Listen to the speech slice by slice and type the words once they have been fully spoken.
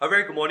A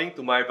very good morning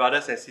to my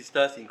brothers and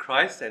sisters in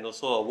Christ, and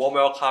also a warm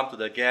welcome to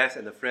the guests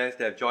and the friends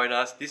that have joined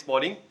us this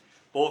morning,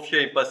 both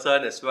here in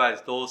person as well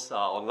as those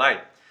online.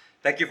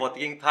 Thank you for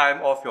taking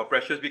time off your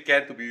precious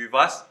weekend to be with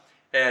us,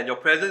 and your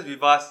presence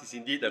with us is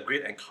indeed a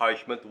great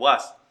encouragement to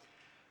us.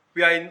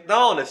 We are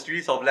now on a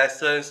series of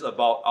lessons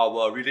about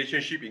our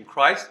relationship in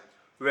Christ.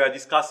 We are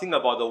discussing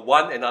about the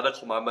one another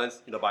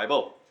commandments in the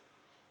Bible.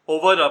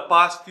 Over the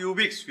past few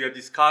weeks, we have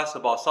discussed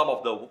about some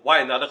of the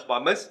one another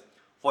commandments.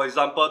 For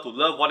example, to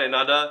love one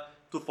another,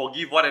 to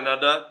forgive one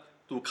another,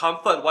 to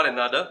comfort one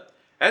another.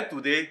 And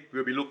today,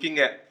 we'll be looking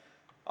at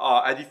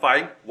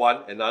edifying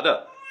one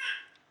another.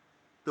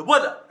 The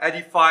word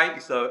edify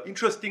is an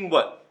interesting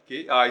word.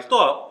 Okay? It's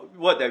not a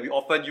word that we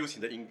often use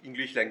in the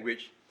English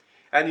language.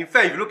 And in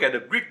fact, if you look at the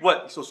Greek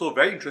word, it's also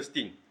very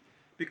interesting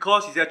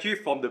because it's actually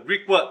from the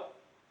Greek word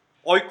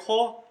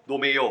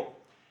oikodomeo.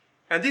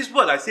 And this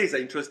word, I say, is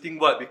an interesting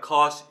word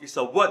because it's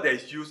a word that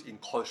is used in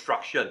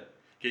construction.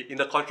 Okay, in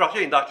the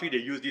construction industry, they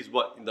use this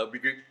word in the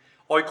Greek,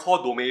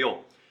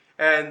 oikodomeo.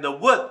 And the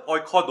word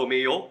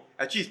oikodomeo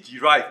actually is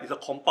derived, it's a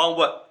compound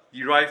word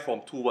derived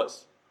from two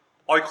words.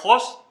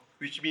 Oikos,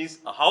 which means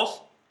a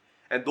house,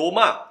 and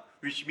doma,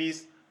 which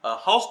means a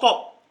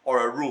housetop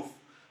or a roof.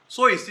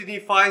 So it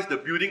signifies the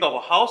building of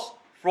a house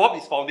from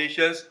its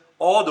foundations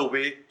all the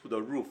way to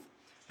the roof.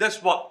 That's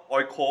what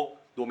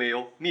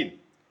oikodomeo means.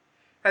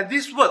 And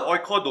this word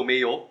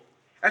oikodomeo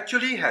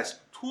actually has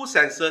two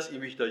senses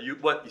in which the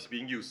word is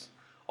being used.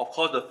 Of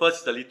course, the first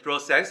is the literal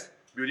sense,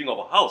 building of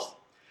a house.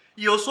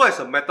 It also has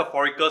a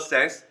metaphorical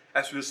sense,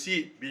 as we'll see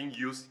it being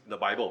used in the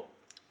Bible.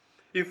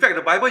 In fact,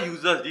 the Bible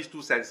uses these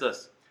two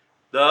senses,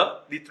 the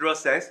literal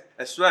sense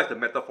as well as the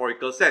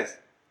metaphorical sense.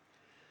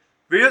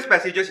 Various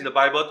passages in the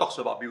Bible talks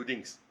about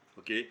buildings.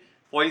 Okay,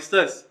 for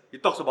instance,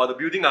 it talks about the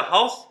building a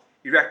house,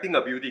 erecting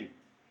a building.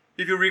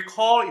 If you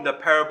recall in the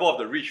parable of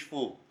the rich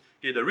fool,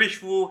 okay, the rich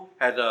fool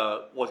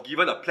was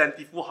given a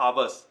plentiful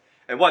harvest.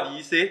 And what did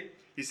he say?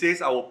 He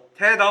says, I will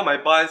tear down my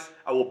barns,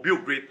 I will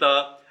build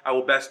greater, I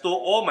will bestow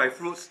all my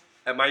fruits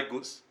and my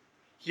goods.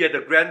 He had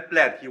a grand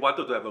plan. He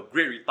wanted to have a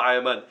great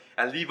retirement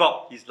and live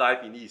out his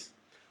life in ease.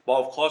 But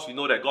of course, we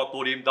know that God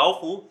told him, Thou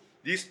fool,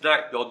 this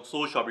night your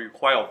soul shall be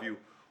required of you.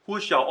 Who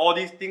shall all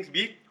these things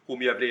be?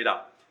 Whom you have laid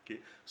up.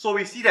 Okay. So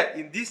we see that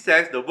in this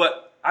sense, the word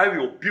I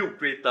will build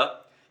greater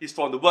is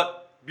from the word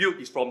build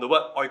is from the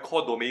word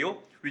oikodomeo,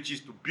 which is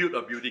to build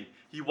a building.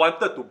 He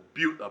wanted to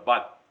build a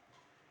barn.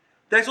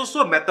 There's also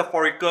a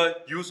metaphorical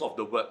use of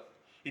the word.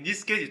 In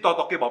this case, it's not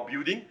talking about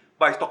building,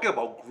 but it's talking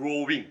about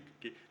growing.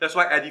 Okay? That's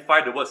why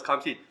edify the words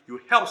comes in.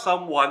 You help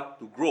someone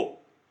to grow.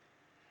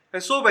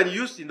 And so when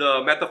used in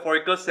the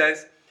metaphorical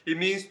sense, it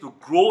means to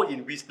grow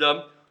in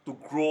wisdom, to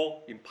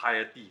grow in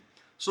piety.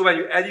 So when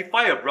you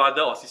edify a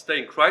brother or sister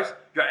in Christ,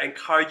 you are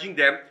encouraging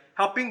them,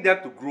 helping them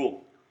to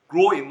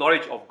grow in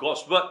knowledge of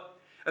God's word,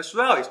 as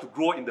well as to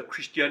grow in the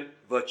Christian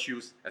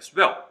virtues as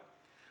well.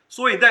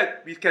 So in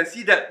that, we can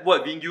see that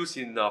word being used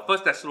in 1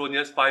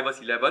 Thessalonians 5 verse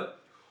 11,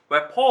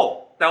 where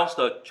Paul tells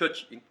the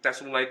church in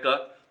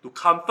Thessalonica to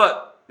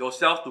comfort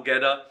yourselves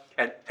together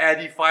and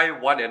edify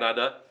one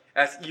another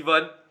as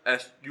even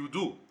as you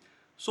do.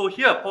 So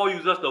here Paul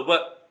uses the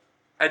word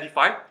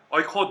edify,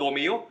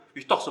 oikodomeo,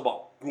 which talks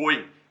about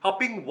growing,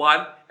 helping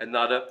one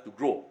another to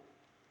grow.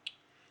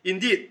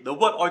 Indeed, the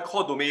word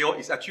oikodomeo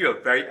is actually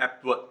a very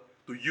apt word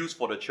to use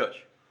for the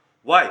church.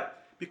 Why?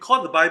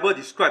 Because the Bible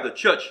describes the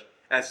church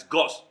as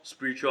God's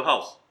spiritual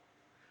house.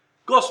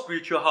 God's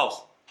spiritual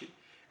house. Okay?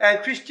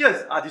 And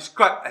Christians are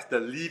described as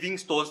the living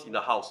stones in the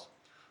house.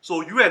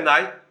 So you and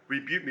I, we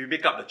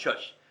make up the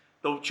church.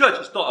 The church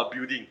is not a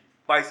building,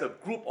 but it's a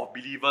group of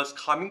believers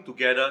coming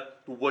together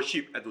to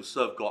worship and to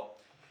serve God.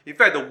 In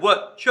fact, the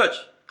word church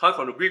comes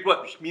from the Greek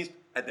word which means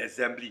an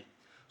assembly.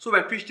 So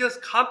when Christians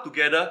come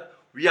together,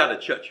 we are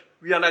the church.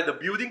 We are like the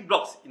building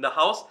blocks in the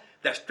house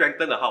that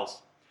strengthen the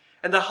house.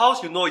 And the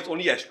house, is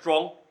only as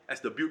strong as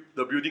the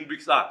building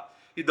bricks are.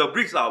 If the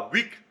bricks are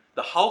weak,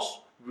 the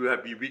house will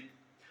be weak.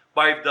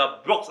 But if the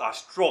blocks are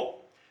strong,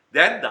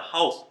 then the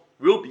house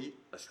will be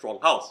a strong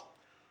house.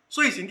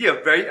 So it's indeed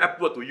a very apt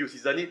word to use,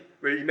 isn't it?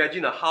 When you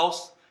imagine a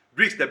house,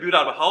 bricks that build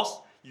up a house,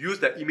 use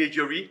that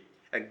imagery,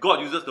 and God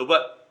uses the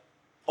word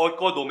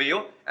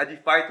oikodomeo,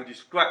 edify, to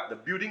describe the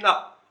building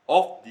up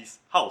of this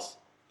house.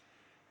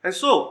 And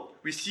so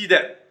we see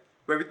that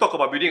when we talk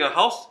about building a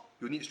house,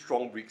 you need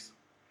strong bricks.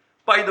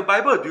 But in the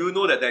Bible, do you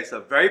know that there is a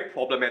very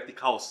problematic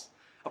house?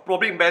 A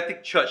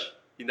problematic church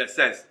in that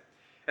sense.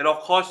 And of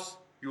course,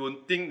 you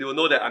will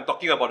know that I'm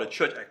talking about the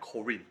church at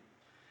Corinth.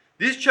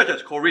 This church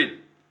at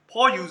Corinth,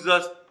 Paul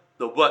uses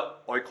the word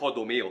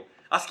oikodomeo,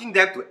 asking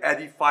them to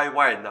edify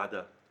one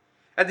another.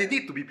 And they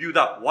need to be built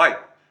up. Why?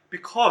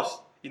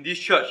 Because in this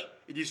church,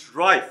 it is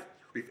rife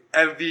with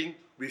envy,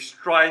 with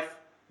strife,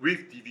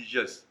 with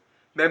divisions.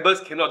 Members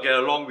cannot get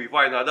along with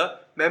one another.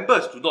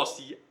 Members do not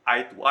see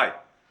eye to eye.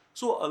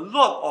 So a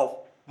lot of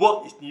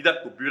work is needed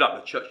to build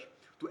up the church,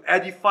 to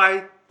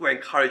edify, to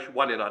encourage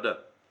one another.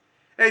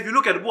 And if you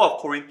look at the book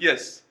of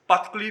Corinthians,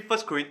 particularly 1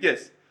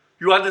 Corinthians,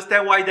 you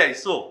understand why that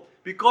is so.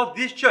 Because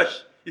this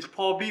church is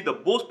probably the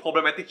most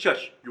problematic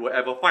church you will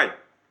ever find.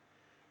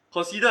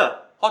 Consider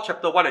how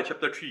chapter 1 and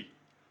chapter 3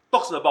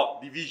 talks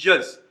about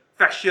divisions,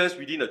 factions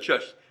within the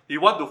church. They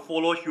want to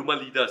follow human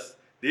leaders.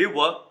 They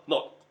were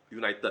not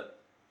united.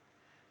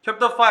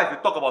 Chapter 5, we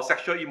talk about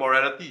sexual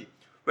immorality,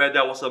 where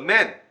there was a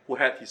man who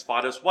had his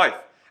father's wife,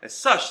 and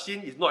such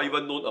sin is not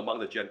even known among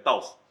the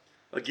Gentiles.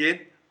 Again,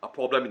 a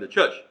problem in the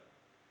church.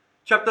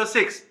 Chapter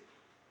 6,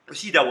 you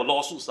see there were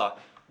lawsuits,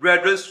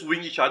 brethren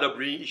suing each other,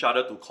 bringing each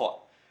other to court.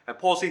 And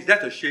Paul says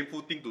that's a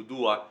shameful thing to do.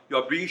 You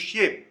are bringing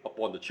shame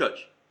upon the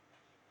church.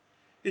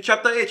 In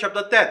chapter 8,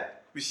 chapter 10,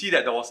 we see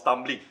that there was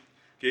stumbling.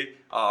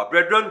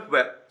 Brethren who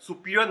had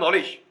superior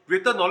knowledge,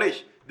 greater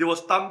knowledge, they were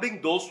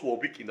stumbling those who were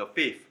weak in the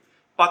faith.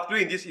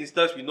 Particularly in this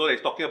instance, we know that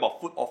it's talking about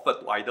food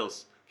offered to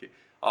idols.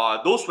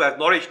 Those who have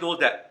knowledge know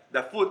that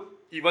the food,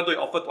 even though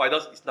it's offered to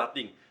idols, is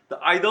nothing. The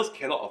idols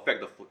cannot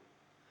affect the food.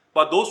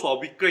 But those who are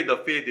weaker in the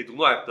faith, they do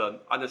not have the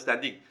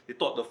understanding. They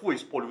thought the food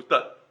is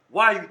polluted.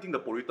 Why are you eating the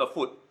polluted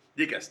food?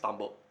 They get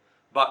stumbled.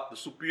 But the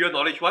superior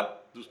knowledge one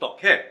does not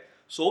care.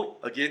 So,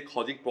 again,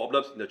 causing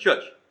problems in the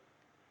church.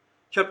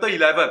 Chapter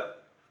 11,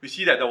 we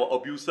see that there were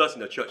abusers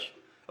in the church.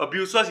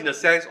 Abusers in the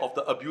sense of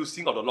the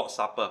abusing of the Lord's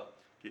Supper.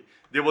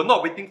 They were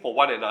not waiting for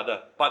one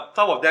another. But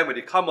some of them, when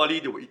they come early,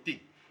 they were eating.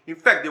 In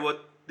fact,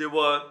 they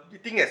were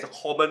eating as a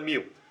common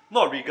meal,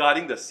 not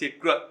regarding the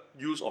sacred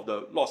use of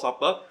the Lord's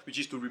Supper, which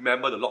is to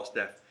remember the Lord's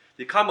death.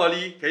 They come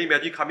early. Can you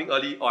imagine coming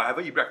early? I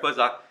haven't eaten breakfast.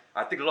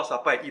 I take the Lord's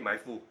Supper and eat my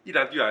food. Eat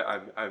until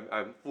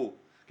I'm full.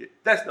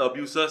 That's the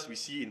abusers we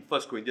see in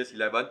 1 Corinthians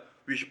 11,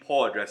 which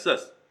Paul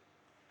addresses.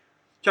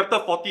 Chapter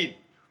 14,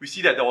 we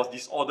see that there was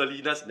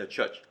disorderliness in the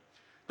church.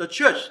 The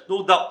church,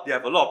 no doubt, they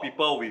have a lot of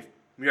people with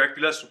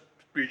miraculous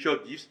spiritual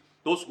gifts,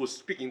 those who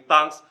speak in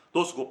tongues,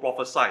 those who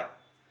prophesy.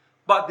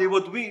 But they were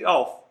doing it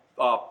out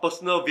of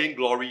personal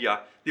vainglory.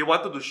 They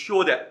wanted to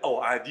show that,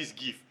 I have this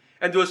gift.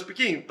 And they were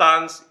speaking in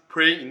tongues,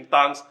 praying in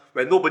tongues,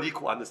 where nobody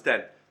could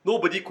understand.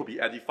 Nobody could be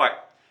edified.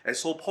 And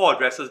so Paul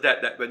addresses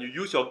that when you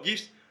use your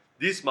gifts,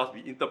 this must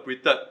be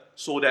interpreted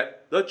so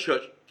that the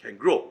church can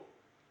grow.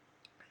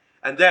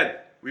 And then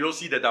we will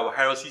see that there were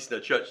heresies in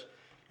the church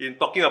in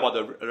talking about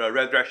the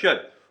resurrection,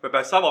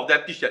 whereby some of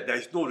them teach that there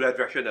is no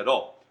resurrection at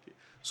all.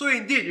 So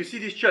indeed, you see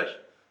this church,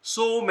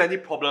 so many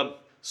problems,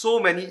 so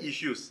many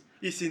issues.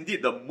 It's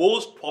indeed the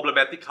most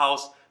problematic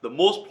house, the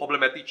most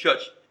problematic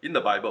church in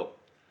the Bible.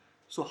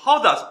 So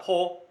how does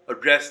Paul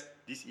address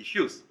these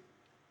issues?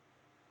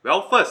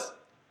 Well, first,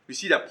 we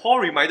see that Paul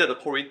reminded the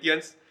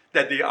Corinthians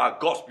that they are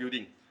God's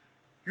building.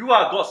 You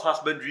are God's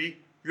husbandry,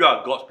 you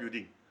are God's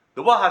building.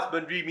 The word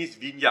husbandry means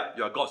vineyard,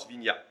 you are God's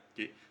vineyard.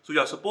 So you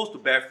are supposed to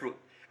bear fruit,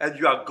 and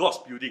you are God's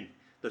building.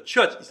 The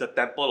church is the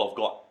temple of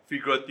God,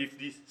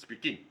 figuratively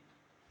speaking.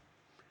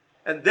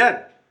 And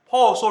then,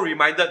 Paul also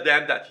reminded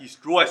them that his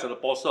role as an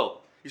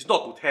apostle is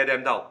not to tear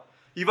them down.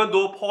 Even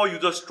though Paul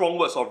uses strong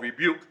words of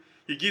rebuke,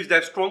 he gives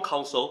them strong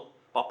counsel,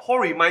 but Paul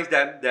reminds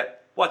them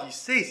that what he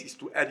says is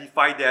to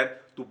edify them,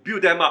 to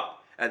build them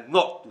up, and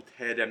not to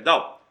tear them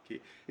down.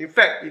 In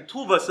fact, in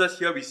 2 verses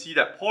here, we see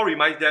that Paul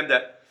reminds them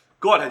that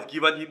God has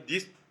given him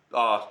this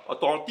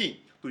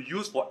authority to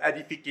use for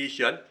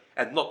edification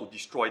and not to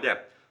destroy them.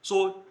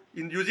 So,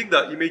 in using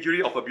the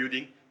imagery of a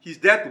building, he's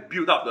there to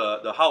build up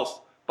the house,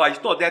 but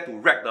he's not there to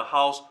wreck the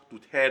house, to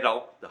tear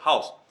down the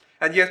house.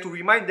 And he has to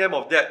remind them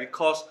of that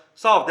because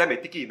some of them may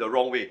take it in the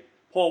wrong way.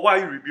 Paul, why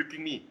are you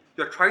rebuking me?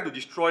 You're trying to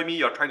destroy me,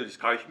 you're trying to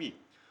discourage me.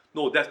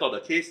 No, that's not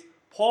the case.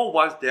 Paul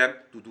wants them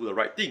to do the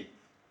right thing.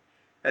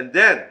 And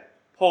then,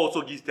 Paul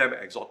also gives them an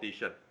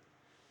exhortation.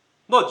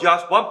 Not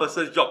just one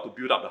person's job to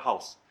build up the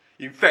house.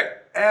 In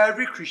fact,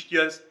 every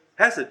Christian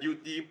has a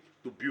duty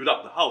to build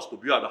up the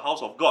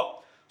house of God.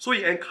 So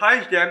he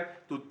encouraged them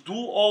to do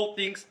all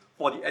things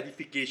for the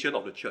edification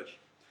of the church.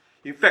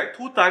 In fact,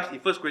 2 times in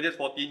 1 Corinthians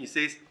 14, he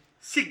says,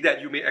 seek that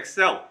you may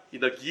excel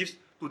in the gifts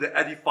to the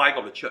edifying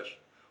of the church.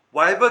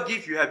 Whatever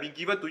gift you have been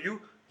given to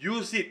you,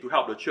 use it to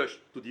help the church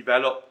to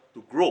develop,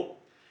 to grow.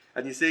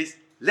 And he says,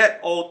 let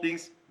all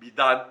things be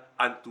done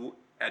unto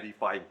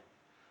edifying.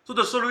 So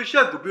the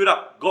solution to build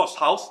up God's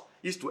house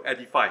is to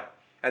edify.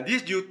 And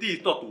this duty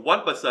is not to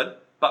one person,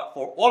 but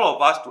for all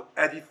of us to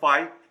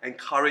edify,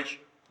 encourage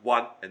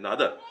one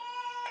another.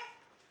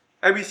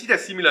 And we see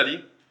that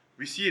similarly,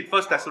 we see in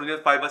 1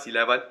 Thessalonians 5 verse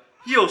 11,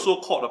 he also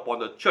called upon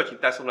the church in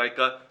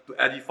Thessalonica to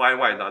edify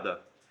one another.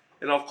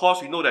 And of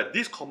course, we know that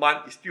this command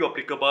is still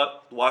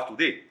applicable to us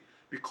today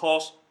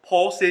because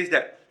Paul says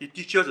that he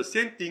teaches the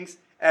same things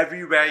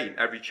everywhere in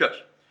every church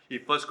in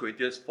 1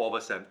 Corinthians 4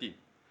 verse 17.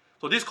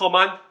 So this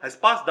command has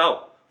passed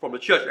down from the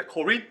church at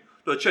Corinth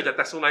to the church at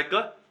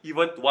Thessalonica,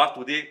 even to us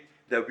today,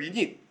 that we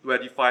need to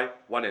edify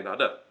one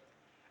another.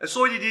 And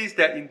so it is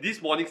that in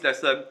this morning's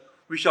lesson,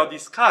 we shall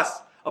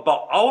discuss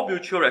about our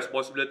mutual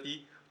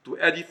responsibility to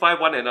edify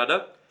one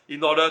another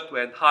in order to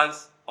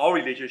enhance our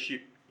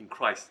relationship in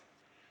Christ.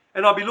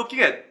 And I'll be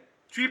looking at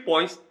 3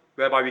 points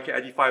whereby we can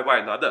edify one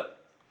another.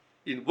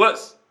 In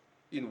words,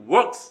 in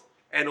works,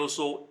 and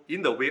also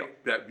in the way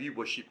that we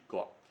worship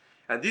God.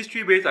 And these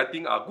 3 ways, I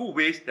think, are good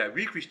ways that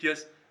we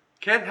Christians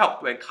can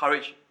help to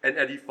encourage and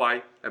edify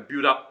and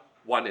build up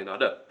one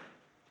another.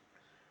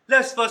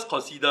 Let's first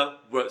consider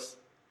words.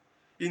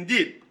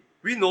 Indeed,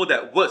 we know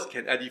that words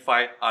can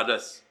edify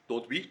others,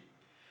 don't we?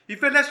 In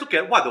fact, let's look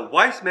at what the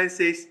wise man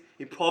says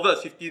in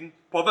Proverbs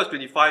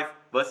 25,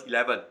 verse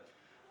 11.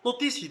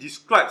 Notice he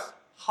describes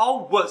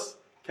how words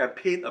can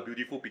paint a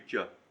beautiful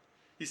picture.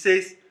 He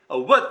says, a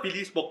word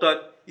freely spoken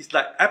is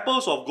like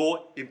apples of gold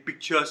in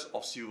pictures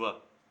of silver.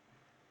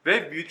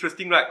 Very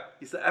interesting, right?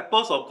 It's the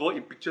apples of gold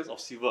in pictures of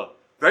silver.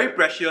 Very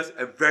precious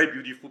and very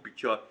beautiful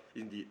picture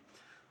indeed.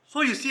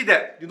 So you see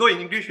that, in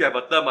English we have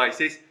a term, it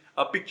says,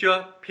 a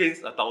picture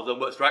paints 1,000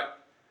 words, right?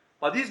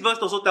 But this verse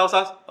also tells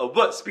us a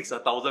word speaks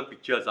 1,000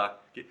 pictures.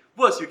 Okay?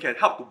 Words you can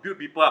help to build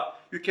people up.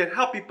 You can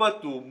help people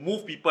to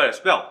move people as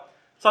well.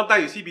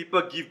 Sometimes you see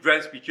people give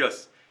grand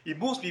speeches. It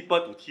moves people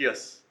to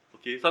tears.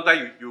 Okay?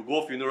 Sometimes you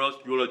go funerals,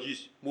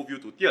 eulogies move you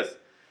to tears.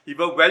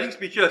 Even wedding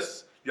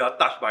speeches, you are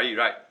touched by it,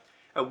 right?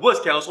 And words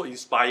can also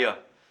inspire.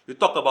 You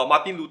talk about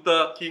Martin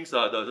Luther King's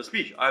the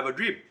speech, I have a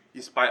dream,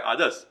 inspire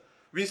others.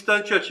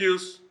 Winston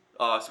Churchill's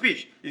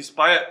speech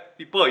inspired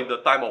people in the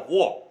time of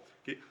war.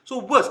 Okay? So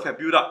words can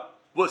build up.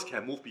 Words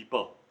can move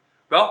people.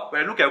 Well,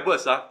 when I look at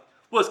words,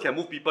 words can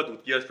move people to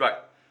tears, right?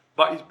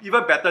 But it's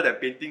even better than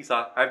paintings.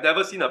 I've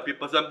never seen a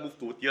person move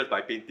to tears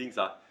by paintings.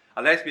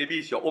 Unless maybe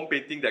it's your own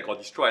painting that got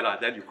destroyed,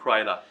 then you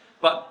cry.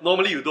 But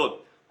normally you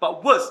don't.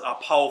 But words are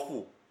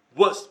powerful.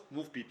 Words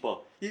move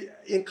people. It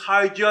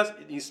encourages,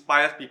 it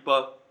inspires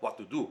people what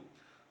to do.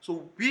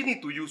 So we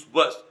need to use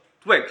words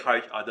to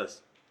encourage others.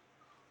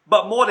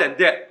 But more than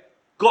that,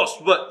 God's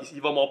word is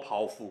even more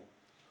powerful.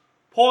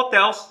 Paul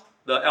tells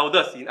the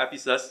elders in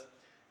Ephesus,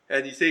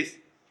 and he says,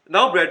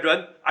 now,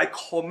 brethren, I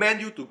commend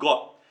you to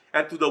God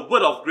and to the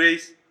word of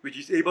grace, which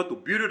is able to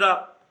build it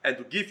up and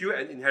to give you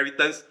an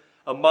inheritance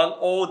among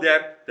all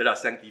them that are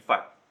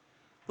sanctified.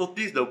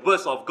 Notice the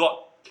words of God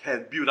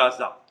can build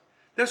us up.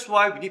 That's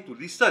why we need to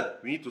listen.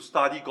 We need to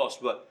study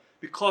God's word,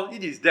 because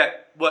it is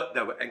that word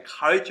that will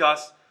encourage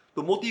us,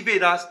 to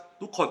motivate us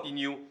to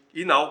continue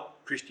in our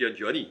Christian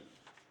journey.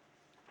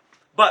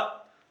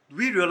 But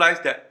we realize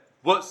that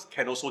words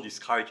can also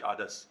discourage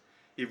others.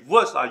 If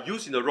words are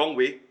used in the wrong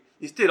way,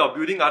 instead of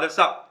building others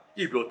up,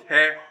 it will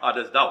tear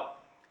others down.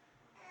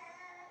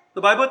 The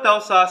Bible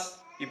tells us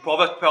in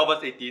Proverbs 12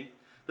 verse 18,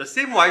 the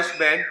same wise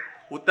man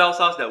who tells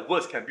us that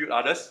words can build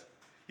others,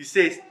 he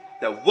says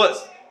that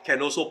words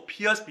can also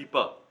pierce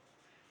people.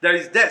 There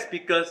is that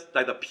speakers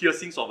like the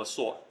piercings of a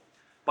sword,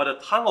 but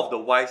the tongue of the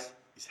wise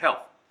is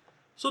health.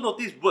 So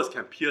notice words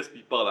can pierce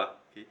people.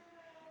 Okay?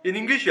 In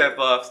English you have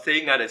a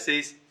saying that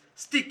says,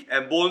 stick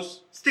and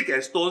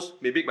stones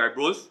may break my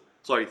bones.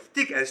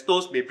 Stick and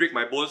stones may break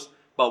my bones,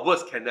 but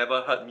words can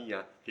never hurt me.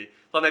 Okay?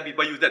 Sometimes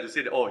people use that to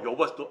say that, oh, your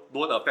words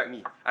don't affect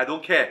me. I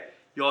don't care.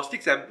 Your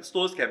sticks and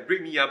stones can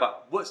break me,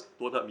 but words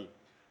don't hurt me.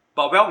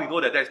 But well, we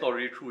know that that's not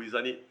really true,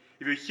 isn't it?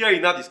 If you hear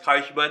enough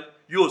discouragement,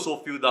 you also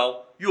feel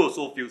down, you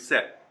also feel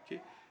sad. Okay?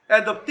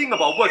 And the thing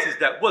about words is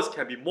that words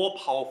can be more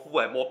powerful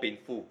and more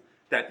painful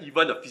than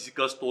even the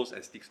physical stones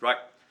and sticks, right?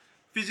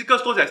 Physical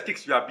stones and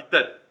sticks, you are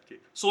beaten. Okay?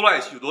 So long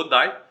as you don't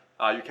die,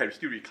 you can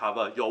still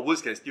recover. Your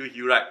wounds can still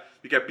heal, right?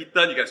 You get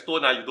beaten, you get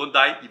stoned, you don't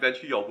die,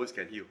 eventually your wounds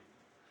can heal.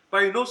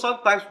 But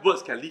sometimes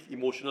words can leave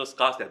emotional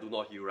scars that do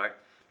not heal, right?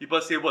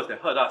 People say words that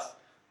hurt us,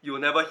 you will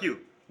never heal.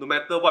 No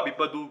matter what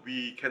people do,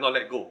 we cannot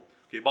let go.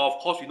 Okay, but of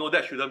course, we know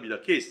that shouldn't be the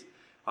case.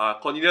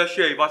 Cornelia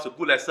shared with us a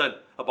good lesson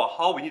about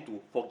how we need to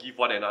forgive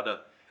one another.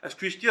 As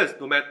Christians,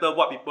 no matter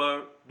what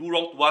people do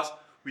wrong to us,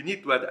 we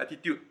need to have the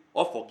attitude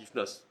of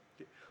forgiveness.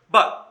 Okay?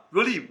 But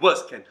really,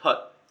 words can hurt.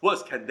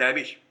 Words can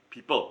damage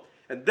people.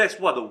 And that's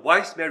what the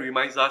wise man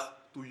reminds us,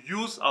 to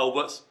use our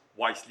words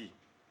wisely.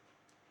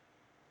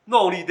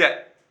 Not only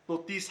that,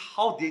 notice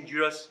how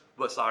dangerous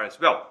words are as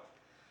well.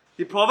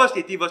 In Proverbs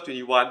 18 verse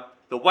 21,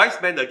 the wise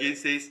man again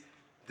says,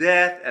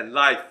 death and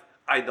life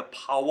are in the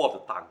power of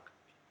the tongue.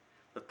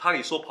 The tongue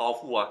is so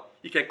powerful,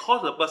 it can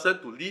cause a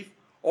person to live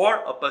or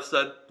a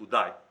person to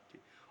die. Okay.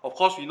 Of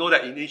course, we know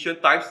that in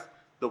ancient times,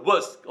 the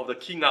words of the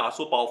king are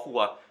so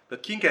powerful. The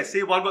king can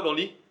say one word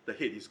only, the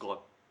head is gone.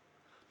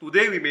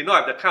 Today, we may not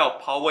have that kind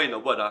of power in the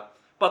word,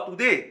 but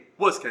today,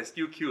 words can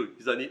still kill,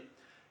 isn't it?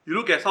 You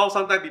look at how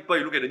sometimes you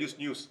look at the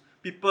news,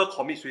 people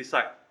commit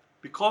suicide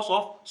because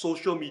of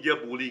social media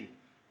bullying.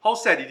 How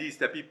sad it is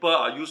that people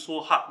are using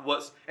so hard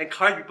words,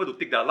 encourage people to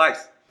take their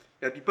lives,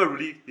 and people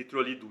really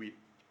literally do it.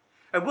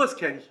 And words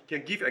can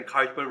give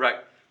encouragement, right?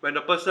 When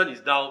the person is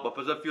down, the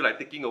person feels like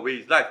taking away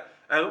his life,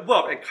 and a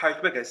word of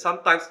encouragement can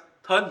sometimes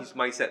turn his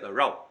mindset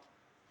around.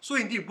 So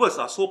indeed, words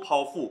are so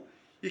powerful.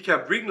 It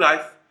can bring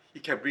life,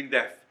 it can bring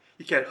death.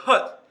 It can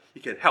hurt,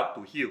 it can help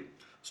to heal.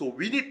 So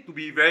we need to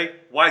be very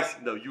wise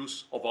in the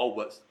use of our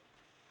words.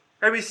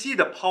 And we see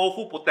the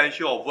powerful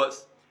potential of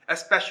words,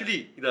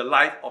 especially in the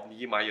life of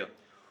Nehemiah.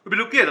 We'll be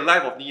looking at the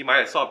life of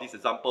Nehemiah and some of these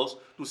examples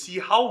to see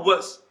how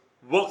words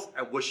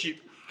and worship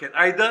can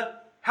either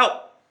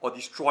help or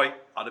destroy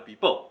other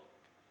people.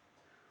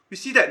 We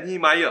see that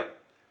Nehemiah,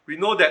 we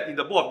know that in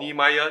the book of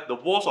Nehemiah, the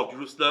walls of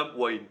Jerusalem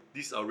were in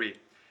disarray.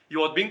 It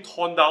was being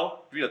torn down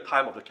during the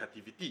time of the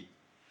captivity.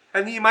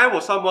 And Nehemiah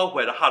was someone who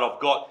had the heart of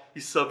God. He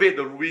surveyed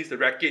the ruins, the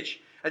wreckage,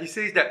 and he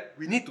says that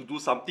we need to do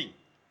something.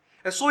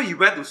 And so he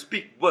went to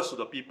speak words to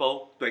the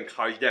people to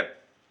encourage them.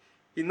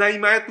 In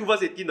Nehemiah 2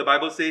 verse 18, the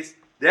Bible says,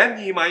 Then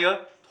Nehemiah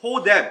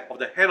told them of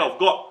the hand of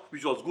God,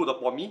 which was good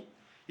upon me.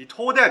 He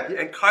told them, he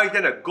encouraged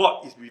them that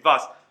God is with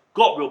us.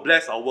 God will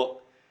bless our work.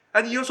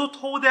 And he also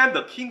told them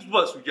the king's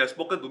words which he has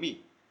spoken to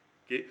me.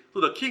 Okay,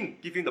 so the king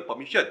gave him the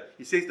permission.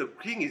 He says the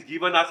king is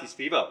given us his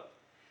favor.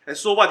 And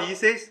so what he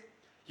says?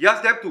 He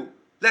asked them to,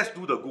 let's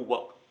do the good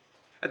work.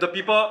 And the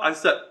people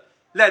answered,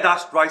 let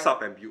us rise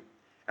up and build.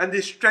 And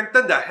they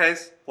strengthened their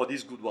hands for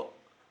this good work.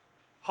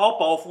 How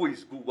powerful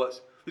is good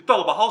words? We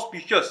talk about how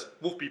speeches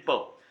move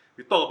people.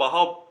 We talk about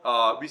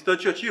how Winston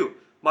Churchill,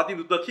 Martin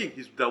Luther King,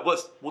 their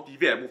words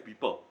motivate and move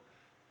people.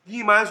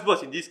 Nehemiah's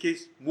words in this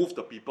case moved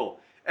the people.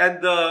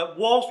 And the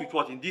walls which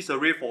was in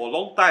disarray for a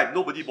long time,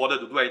 nobody bothered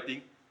to do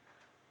anything.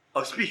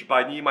 A speech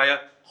by Nehemiah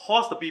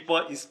caused the people,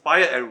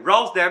 inspired and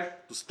roused them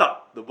to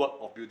start the work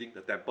of building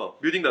the temple,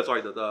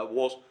 the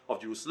walls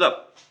of Jerusalem.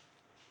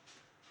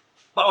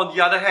 But on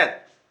the other hand,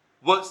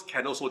 words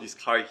can also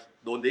discourage,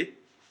 don't they?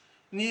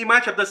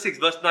 Nehemiah chapter 6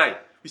 verse 9,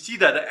 we see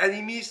that the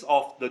enemies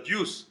of the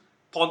Jews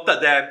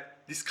taunted them,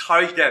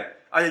 discouraged them.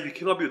 You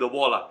cannot build the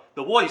wall.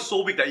 The wall is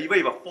so big that even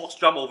if a fox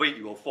jump over it,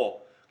 it will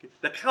fall. Okay?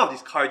 That kind of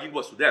discouraging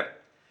words to them.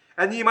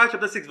 And Nehemiah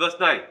chapter 6 verse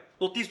 9,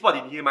 notice what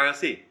did Nehemiah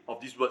say of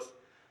these words.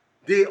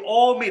 They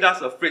all made us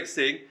afraid,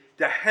 saying,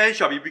 their hands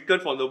shall be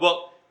weakened from the work,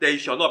 that it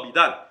shall not be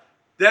done.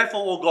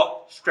 Therefore, O God,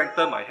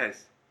 strengthen my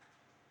hands.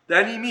 The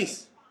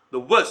enemies, the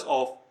words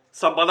of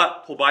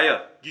Sanballat,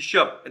 Tobiah,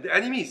 Geshem, and the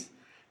enemies,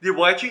 they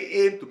were actually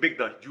aimed to make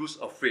the Jews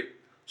afraid,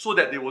 so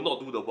that they will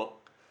not do the work.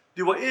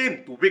 They were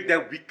aimed to make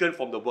them weaken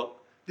from the work.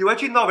 They were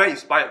actually not very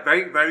inspired,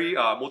 very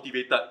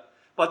motivated.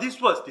 But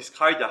these words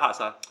discourage their hearts.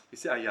 They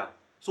say,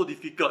 so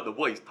difficult, the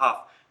work is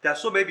tough. There are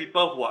so many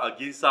people who are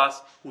against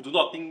us, who do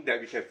not think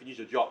that we can finish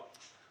the job.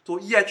 So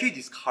he actually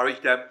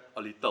discouraged them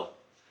a little.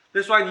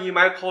 That's why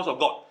Nehemiah calls on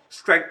God,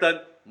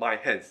 strengthen my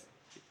hands.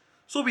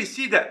 So we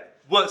see that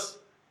words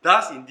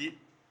does indeed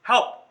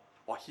help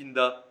or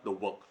hinder the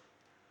work.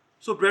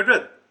 So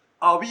brethren,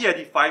 are we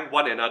edifying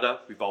one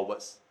another with our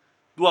words?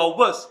 Do our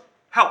words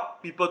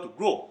help people to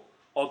grow,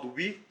 or do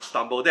we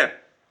stumble them?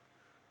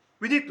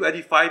 We need to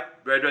edify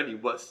brethren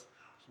in words,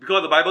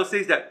 because the Bible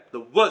says that the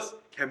words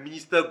can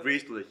minister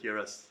grace to the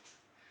hearers.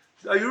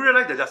 You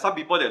realize that there are some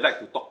people that like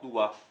to talk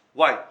to.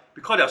 Why?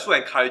 Because they are so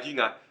encouraging.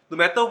 No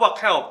matter what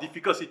kind of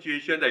difficult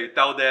situation that you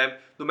tell them,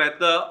 no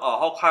matter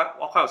what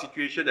kind of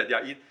situation that they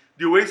are in,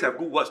 they always have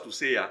good words to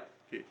say.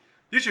 Okay.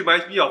 This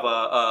reminds me of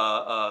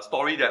a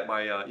story that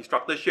my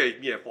instructor shared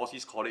with me at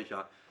Forces College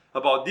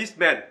about this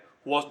man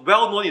who was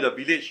well known in the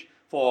village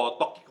for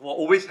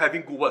always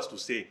having good words to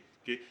say.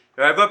 Okay.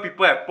 Whenever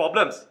people have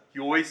problems, he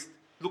always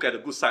look at the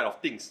good side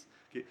of things.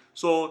 Okay.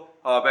 So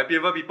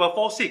whenever people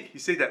fall sick, he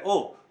says that,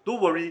 oh,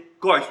 don't worry,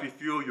 God is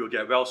with you, you'll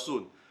get well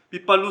soon.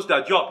 People lose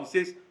their job, he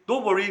says,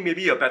 don't worry,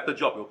 maybe a better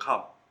job will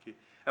come. Okay.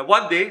 And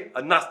one day,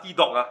 a nasty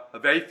dog, a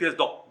very fierce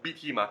dog, beat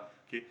him.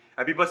 Okay.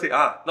 And people say,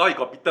 now he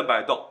got bitten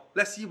by a dog.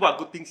 Let's see what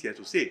good things he has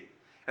to say.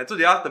 And so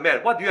they asked the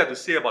man, what do you have to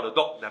say about the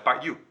dog that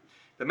bite you?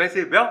 The man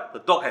said, well, the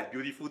dog has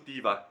beautiful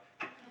teeth.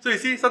 So you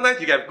see,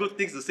 sometimes you have good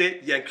things to say,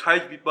 you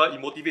encourage people,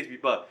 it motivates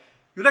people.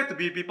 You like to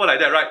be people like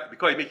that, right?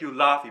 Because it makes you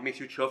laugh, it makes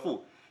you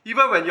cheerful.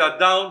 Even when you are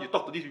down, you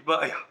talk to these people,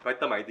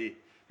 brighten my day.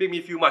 Make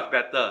me feel much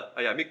better.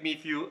 Make me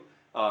feel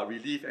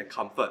relief and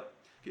comfort.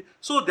 Okay?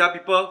 So there are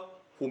people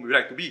whom we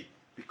like to be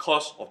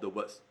because of the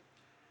words.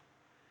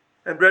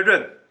 And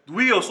brethren, do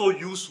we also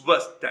use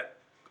words that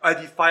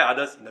edify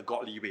others in a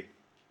godly way?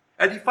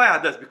 Edify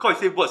others,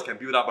 because you say words can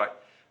build up, right?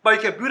 But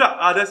you can build up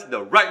others in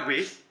the right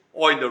way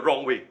or in the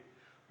wrong way.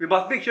 We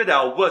must make sure that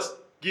our words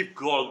give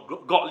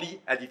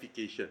godly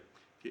edification.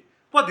 Okay?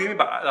 What do you mean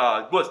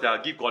by words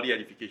that give godly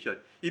edification?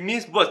 It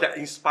means words that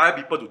inspire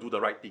people to do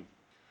the right thing.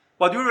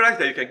 But do you realize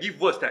that you can give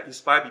words that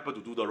inspire people to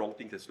do the wrong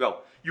things as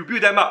well? You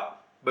build them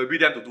up, but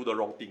build them to do the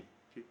wrong thing.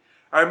 Okay?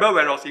 I remember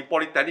when I was in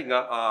Polytechnic,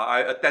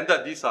 I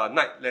attended these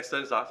night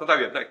lessons. Sometimes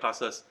we have night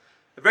classes.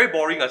 Very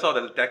boring. Some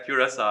of the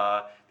lecturers,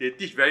 they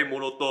teach very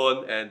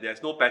monotone and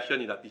there's no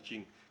passion in the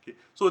teaching. Okay?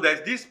 So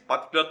there's this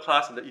particular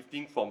class in the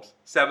evening from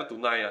 7 to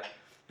 9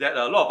 that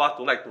a lot of us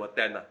don't like to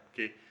attend.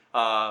 Okay?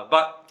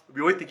 But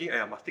we're always thinking,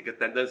 I must take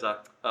attendance.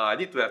 I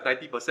need to have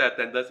 90%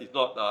 attendance. If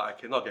not, I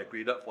cannot get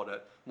graded for the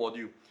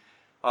module.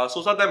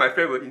 So sometimes my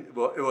friend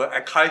will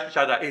encourage each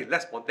other, hey,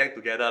 let's contact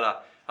together.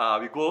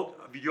 We go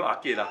video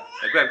arcade and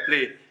go and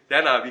play.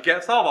 Then we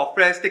get some of our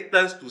friends take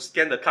turns to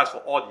scan the cards for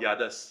all the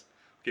others.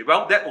 Okay,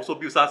 well, that also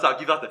builds us up,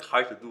 gives us the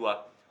courage to do.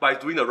 But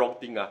it's doing the wrong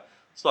thing.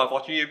 So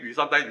unfortunately,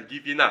 sometimes we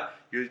give in.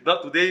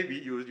 Not today,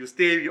 you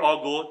stay, we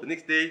all go. The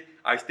next day,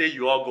 I stay,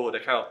 you all go,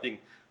 that kind of thing.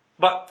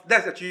 But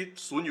that's actually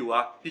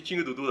teaching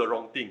you to do the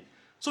wrong thing.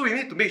 So we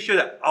need to make sure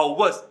that our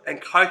words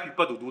encourage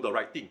people to do the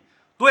right thing.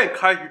 Don't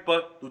encourage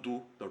people to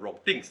do the wrong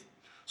things.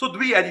 So do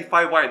we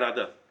edify one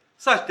another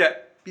such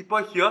that people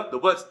hear the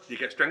words, they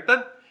get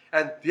strengthened,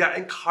 and they are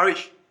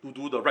encouraged to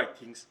do the right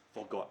things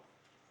for God.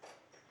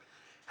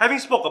 Having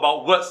spoke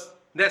about words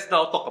let's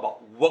now talk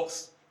about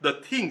works, the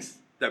things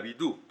that we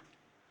do.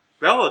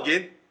 Well,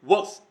 again,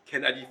 works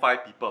can edify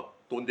people,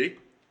 don't they?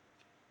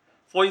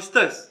 For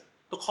instance,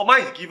 the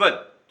command is given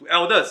to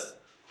elders,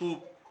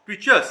 to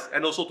preachers,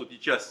 and also to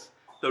teachers.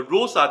 The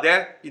roles are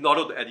there in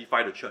order to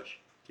edify the church.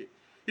 Okay.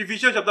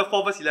 Ephesians chapter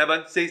 4 verse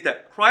 11 says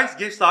that Christ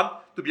gave some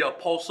to be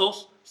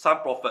apostles, some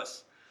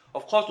prophets.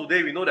 Of course,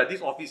 today we know that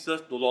these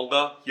officers no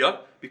longer here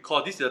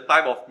because this is a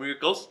time of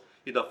miracles.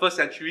 In the first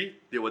century,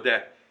 they were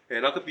there.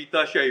 And Uncle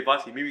Peter shared with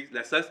us in midweek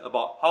lessons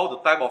about how the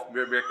time of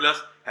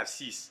miracles have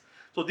ceased.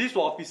 So these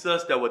were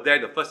officers that were there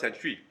in the first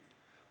century.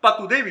 But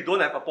today we don't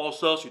have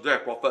apostles, we don't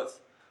have prophets.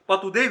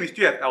 But today we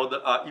still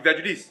have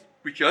evangelists,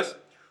 preachers.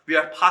 We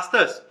have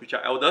pastors, which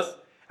are elders,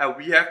 and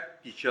we have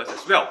teachers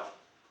as well.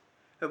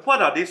 And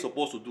what are they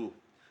supposed to do?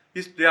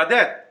 They are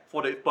there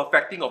for the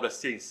perfecting of the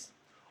saints.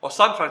 Or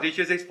some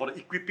translations says for the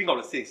equipping of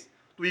the saints.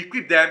 To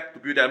equip them, to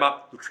build them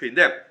up, to train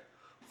them.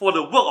 For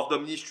the work of the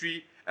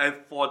ministry and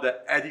for the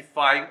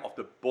edifying of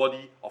the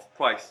body of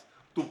Christ.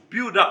 To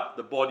build up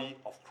the body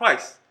of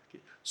Christ.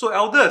 Okay. So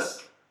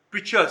elders,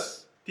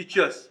 preachers,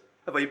 teachers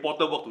have an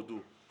important work to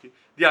do. Okay.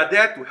 They are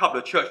there to help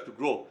the church to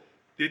grow.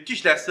 They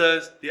teach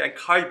lessons, they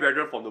encourage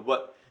brethren from the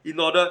word in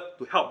order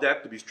to help them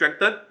to be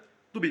strengthened,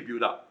 to be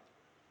built up.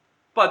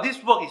 But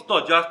this work is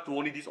not just to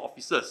only these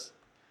officers.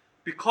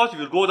 Because if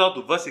you go down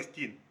to verse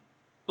 16,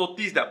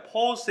 notice that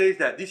Paul says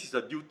that this is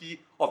a duty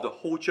of the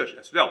whole church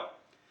as well.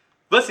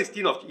 Verse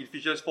 16 of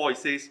Ephesians 4, it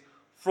says,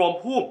 from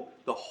whom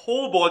the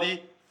whole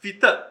body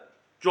fitly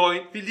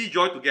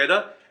joined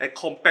together and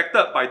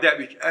compacted by that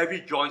which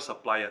every joint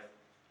supplieth.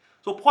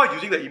 So Paul is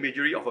using the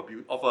imagery of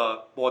a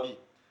body.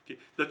 Okay.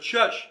 The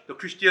church, the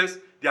Christians,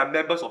 they are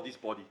members of this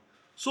body.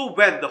 So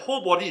when the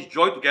whole body is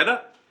joined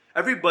together,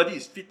 everybody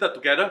is fitted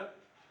together.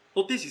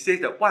 Notice he says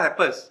that what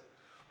happens?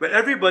 When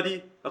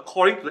everybody,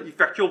 according to the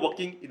effectual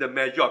working in the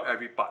measure of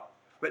every part,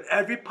 when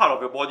every part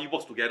of your body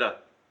works together,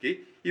 okay,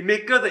 it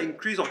maketh the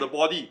increase of the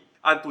body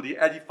unto the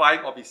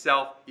edifying of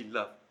itself in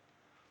love.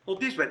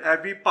 Notice when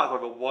every part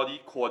of your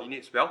body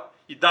coordinates well,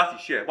 it does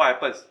its share. What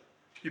happens?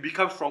 You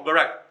become stronger,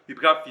 right? You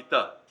become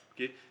fitter.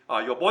 Okay?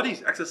 Your body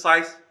is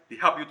exercised, they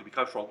help you to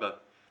become stronger.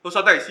 So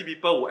sometimes you see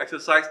people who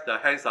exercise their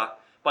hands,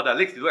 but their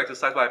legs they don't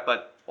exercise, what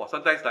happens? Or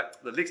sometimes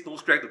like the legs no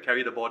strength to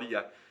carry the body,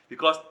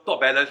 because not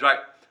balanced, right?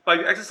 But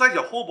if you exercise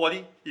your whole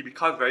body, it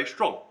becomes very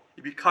strong.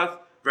 It becomes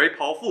very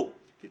powerful.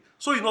 Okay?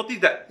 So you notice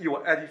that you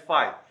will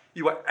edify,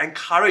 you will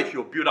encourage, you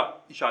will build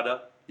up each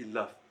other in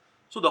love.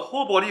 So the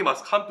whole body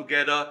must come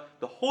together,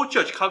 the whole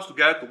church comes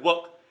together to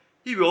work.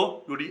 It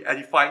will really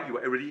edify, it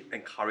will really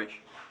encourage.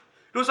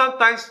 You know,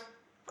 sometimes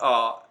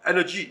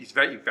energy is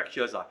very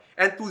infectious.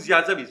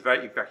 Enthusiasm is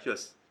very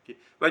infectious. Okay?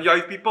 When you are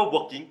with people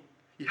working,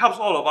 it helps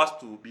all of us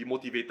to be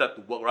motivated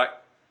to work, right?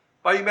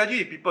 But imagine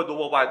if people don't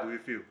work, what do you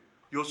feel?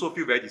 You also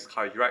feel very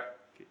discouraged, right?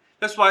 Okay.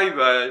 That's why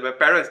when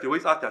parents, they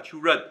always ask their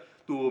children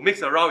to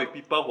mix around with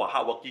people who are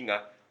hardworking.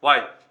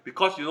 Why?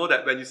 Because you know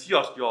that when you see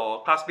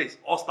your classmates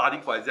all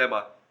studying for exam,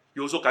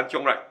 you also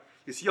kanchiong, right?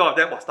 You see all of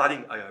them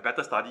studying,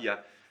 better study.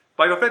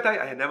 But your friend tell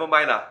you, never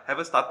mind,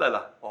 haven't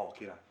started. Oh,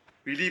 okay.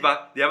 Relief,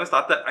 they haven't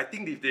started. I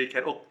think if they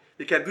can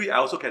do it, I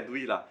also can do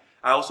it.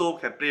 I also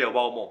can play a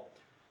while more.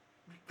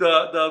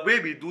 The way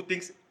we do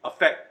things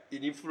affect,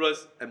 it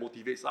influences and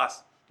motivates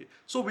us. Okay?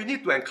 So we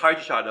need to encourage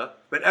each other.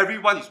 When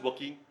everyone is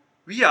working,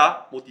 we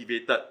are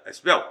motivated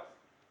as well.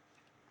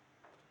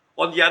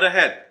 On the other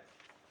hand,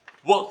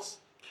 works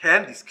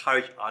can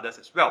discourage others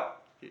as well.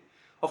 Okay?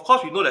 Of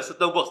course, we know that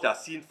certain works that are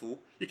sinful,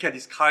 it can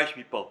discourage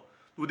people.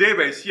 Today,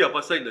 when you see a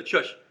person in the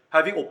church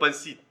having open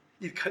sin,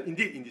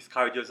 it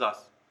discourages us.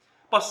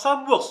 But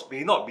some works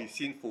may not be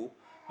sinful,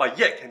 but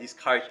yet can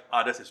discourage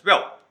others as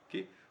well.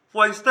 Okay?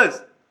 For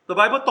instance,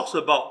 Paul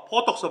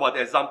talks about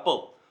the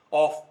example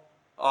of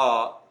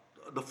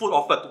the food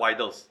offered to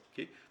idols.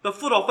 Okay? The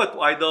food offered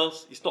to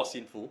idols is not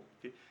sinful,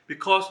 okay?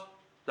 Because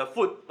the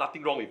food,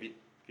 nothing wrong with it.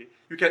 Okay?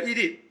 You can eat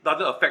it,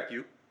 doesn't affect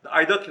you. The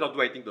idol cannot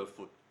do anything to the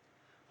food.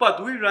 But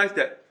do we realize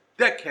that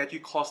can actually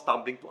cause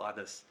stumbling to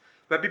others?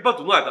 When people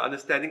do not have the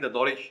understanding, the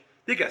knowledge,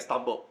 they get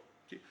stumbled.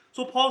 Okay?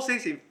 So Paul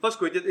says in 1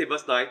 Corinthians 8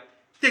 verse 9,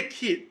 take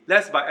heed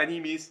lest by any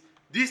means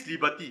this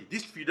liberty,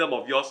 this freedom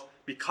of yours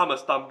become a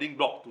stumbling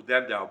block to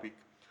them that are weak.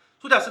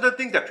 So there are certain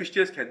things that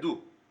Christians can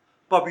do,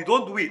 but we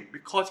don't do it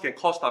because it can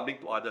cause stumbling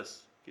to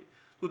others. Okay?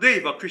 Today,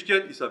 if a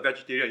Christian is a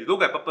vegetarian, you don't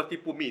get purposely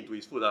put meat into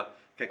his food,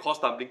 can cause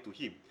stumbling to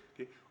him.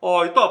 Okay?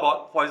 Or you talk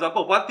about, for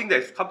example, one thing that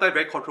is sometimes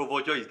very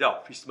controversial is that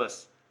of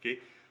Christmas. Okay?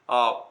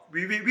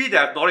 We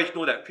that have knowledge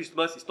know that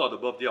Christmas is not the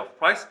birthday of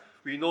Christ.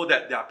 We know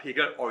that there are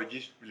pagan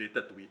origins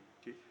related to it.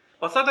 Okay?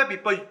 But sometimes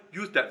people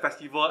use that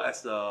festival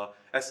as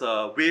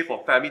a way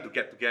for family to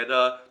get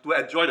together, to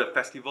enjoy the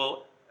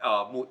festival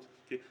mood.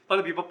 Okay?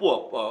 Sometimes people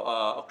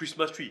put a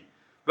Christmas tree.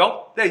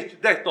 Well, that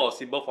is not a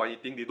symbol for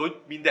anything. They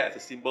don't mean that as a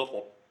symbol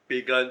for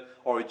pagan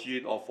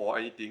origin or for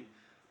anything.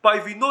 But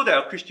if we know that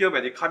a Christian,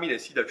 when they come in and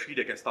see the tree,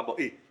 they can stumble.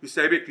 Hey, you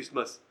celebrate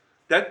Christmas.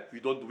 Then we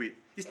don't do it.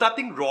 It's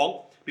nothing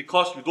wrong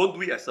because you don't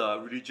do it as a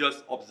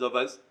religious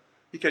observance.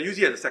 You can use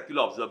it as a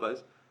secular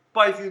observance.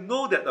 But if you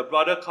know that the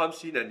brother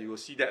comes in and you will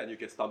see that and you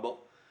get stumbled,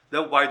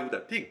 then why do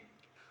that thing?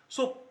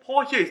 So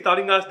Paul here is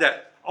telling us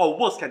that our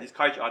works can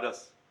discourage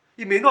others.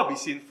 It may not be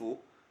sinful,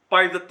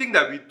 but if the thing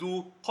that we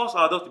do cause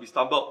others to be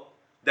stumbled,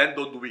 then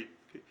don't do it.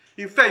 Okay?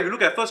 In fact, if you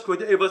look at 1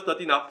 Corinthians 8 verse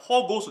 13,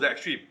 Paul goes to the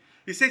extreme.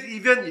 He says,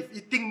 even if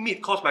eating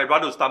meat cause my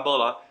brother to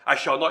stumble, I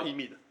shall not eat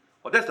meat.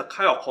 Well, that's the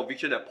kind of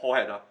conviction that Paul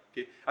had.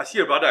 Okay? I see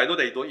a brother, I know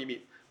that he don't eat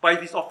meat. But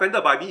if he's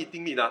offended by me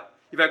eating meat,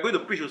 if I'm going to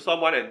preach to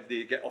someone and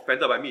they get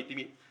offended by me eating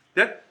meat,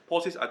 then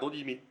Paul says, I don't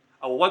eat meat.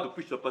 I will want to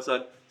preach to a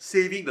person.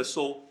 Saving the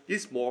soul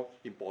is more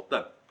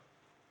important.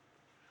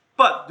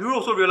 But do you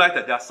also realize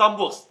that there are some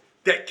works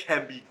that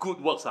can be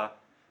good works,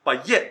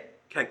 but yet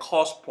can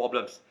cause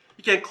problems?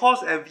 It can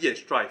cause envy and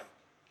strife.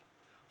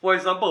 For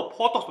example,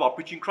 Paul talks about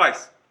preaching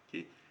Christ.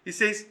 Okay? He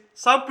says,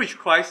 some preach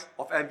Christ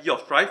of envy or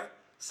strife,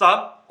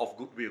 some of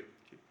goodwill.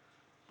 Okay?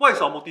 What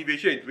is our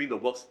motivation in doing the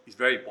works is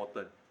very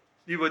important.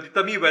 It will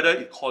determine whether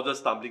it causes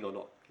stumbling or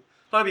not. Okay?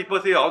 Some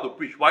people say, I want to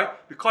preach. Why?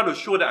 Because to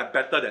show that I'm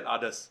better than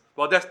others.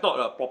 Well, that's not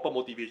a proper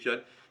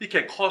motivation. It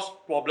can cause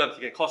problems.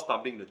 It can cause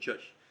stumbling in the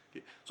church.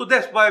 Okay. So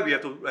that's why we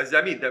have to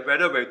examine that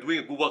whether we're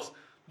doing good works,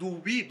 do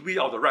we do it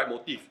out of the right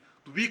motive?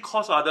 Do we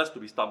cause others to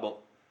be stumbled?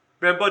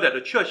 Remember that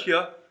the church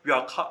here, we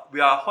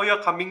are here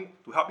coming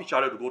to help each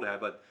other to go to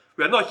heaven.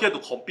 We are not here to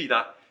compete.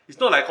 It's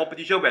not like a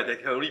competition where there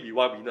can only be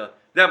one winner.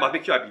 Then I must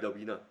make sure I be the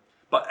winner.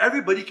 But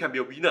everybody can be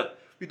a winner.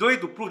 We don't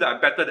need to prove that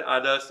I'm better than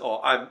others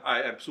or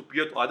I am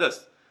superior to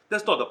others.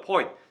 That's not the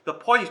point. The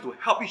point is to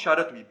help each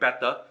other to be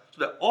better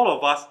so that all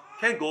of us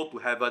can go to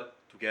heaven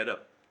together.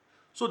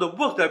 So the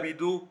work that we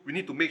do, we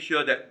need to make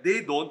sure that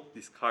they don't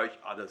discourage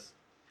others.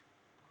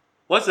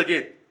 Once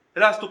again,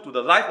 let us look to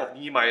the life of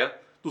Nehemiah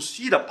to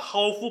see the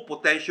powerful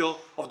potential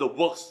of the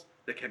works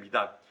that can be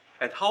done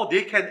and how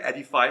they can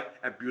edify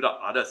and build up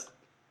others.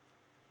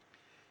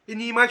 In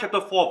Nehemiah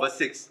chapter 4 verse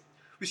 6,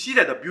 we see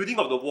that the building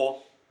of the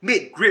wall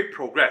made great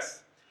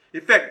progress.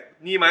 In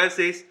fact, Nehemiah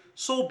says,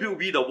 so built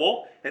we the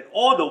wall, and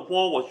all the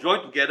wall was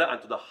joined together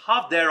unto the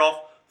half thereof,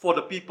 for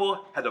the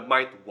people had a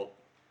mind to work.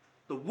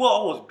 The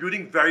wall was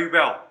building very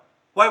well.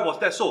 Why was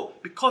that so?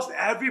 Because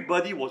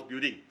everybody was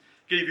building.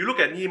 Okay, if you look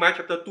at Nehemiah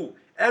chapter 2,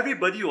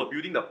 everybody was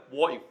building the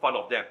wall in front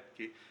of them.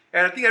 Okay?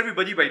 And I think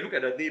everybody, when you look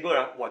at the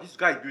neighbor, wow, this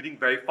guy is building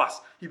very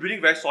fast. He's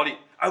building very solid.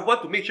 I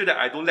want to make sure that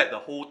I don't let the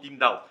whole team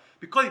down.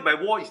 Because if my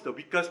wall is the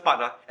weakest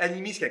part,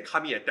 enemies can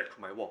come in and attack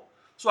through my wall.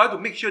 So I have to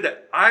make sure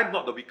that I'm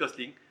not the weakest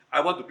link.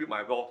 I want to build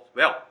my wall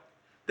well.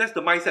 That's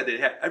the mindset they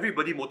had.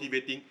 Everybody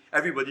motivating,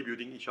 everybody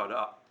building each other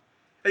up.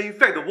 And in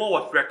fact, the wall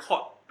was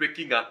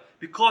record-breaking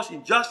because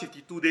in just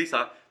 52 days,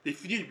 they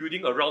finished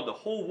building around the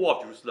whole wall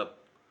of Jerusalem.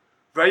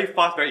 Very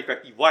fast, very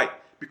effective. Why?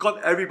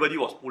 Because everybody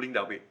was pulling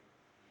their weight.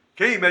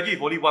 Can you imagine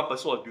if only one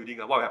person was building?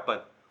 What would happen?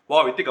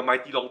 Wow, it would take a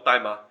mighty long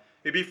time.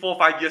 Maybe 4 or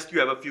 5 years,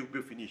 still haven't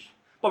built finished.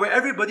 But when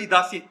everybody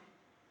does it,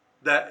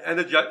 the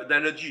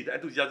energy, the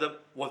enthusiasm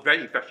was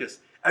very infectious.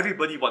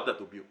 Everybody wanted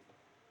to build.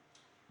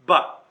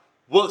 But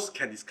works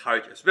can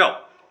discourage as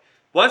well.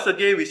 Once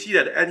again, we see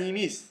that the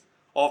enemies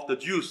of the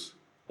Jews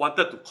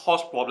wanted to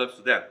cause problems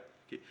to them.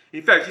 Okay.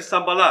 In fact, you see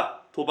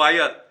Sanballat,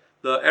 Tobiah,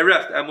 the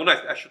Arabs, the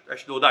Ammonites, the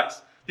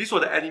Ashdodites. These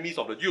were the enemies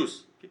of the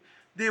Jews. Okay.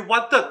 They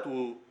wanted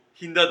to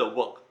hinder the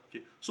work.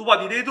 Okay. So what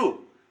did they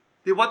do?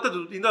 They wanted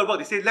to hinder the work.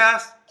 They said, let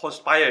us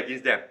conspire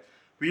against them.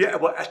 We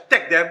will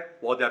attack them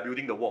while they are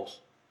building the walls.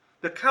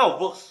 The kind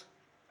of works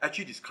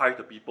actually discouraged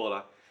the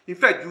people. In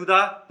fact,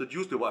 Judah, the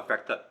Jews, they were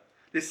affected.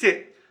 They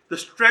said, the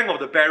strength of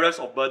the bearers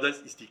of burdens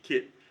is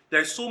decayed. There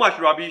is so much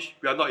rubbish,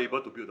 we are not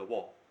able to build the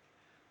wall.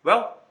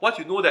 Well, once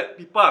you know that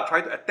people are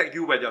trying to attack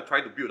you when they are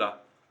trying to build,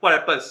 what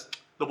happens?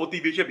 The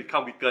motivation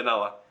becomes weaker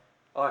now.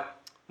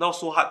 Now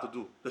so hard to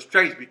do. The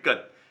strength is weakened.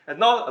 And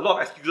now a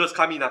lot of excuses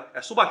come in.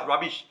 There's so much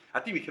rubbish,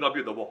 I think we cannot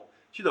build the wall.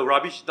 See, the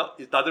rubbish,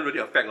 it doesn't really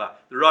affect.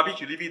 The rubbish,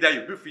 you leave it there,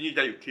 you build finish,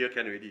 then you clear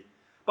can already.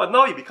 But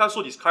now it becomes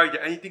so discouraged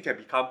that anything can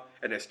become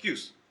an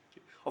excuse.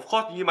 Okay. Of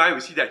course, Nehemiah,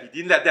 we see that he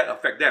didn't let that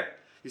affect them.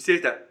 He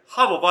says that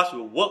half of us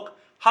will work,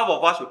 half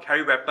of us will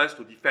carry weapons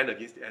to defend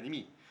against the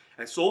enemy.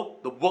 And so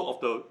the work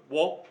of the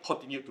wall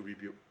continued to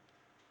rebuild.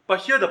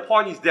 But here the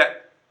point is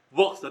that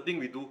works, the thing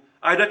we do,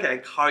 either can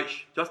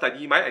encourage, just like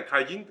Nehemiah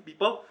encouraging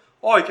people,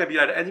 or it can be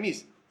like the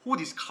enemies who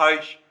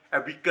discourage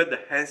and weaken the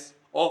hands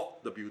of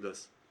the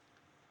builders.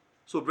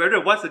 So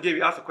brethren, once again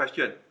we ask the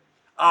question,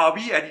 are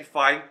we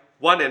edifying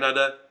one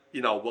another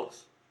in our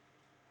works?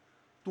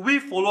 Do we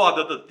follow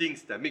other the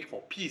things that make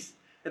for peace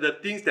and the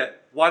things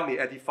that one may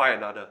edify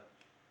another?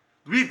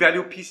 Do we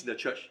value peace in the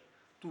church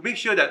to make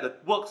sure that the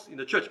works in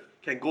the church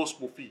can go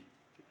smoothly?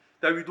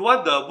 That we don't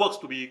want the works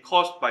to be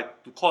caused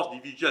to cause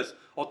divisions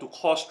or to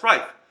cause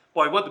strife,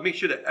 but we want to make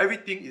sure that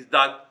everything is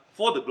done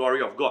for the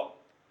glory of God.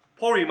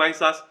 Paul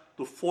reminds us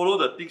to follow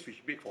the things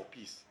which make for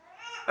peace.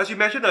 As we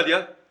mentioned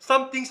earlier,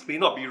 some things may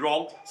not be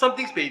wrong, some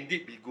things may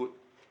indeed be good.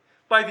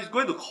 But if it's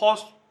going to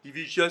cause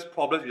divisions,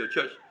 problems in the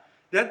church,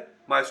 then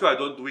might as well I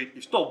don't do it.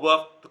 It's not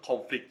worth the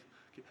conflict.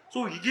 Okay.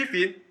 So we give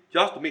in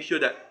just to make sure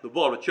that the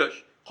work of the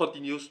church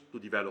continues to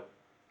develop.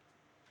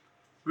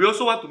 We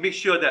also want to make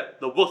sure that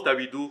the works that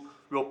we do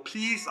will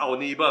please our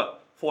neighbor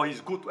for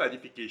his good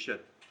edification.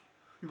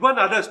 We want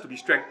others to be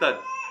strengthened.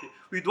 Okay?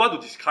 We don't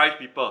want to discourage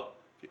people.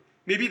 Okay?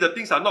 Maybe the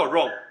things are not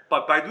wrong,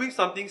 but by doing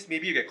some things,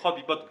 maybe you can cause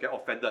people to get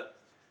offended.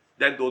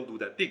 Then don't do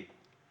that thing.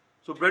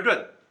 So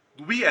brethren,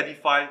 do we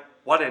edify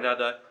one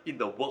another in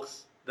the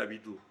works that we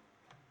do?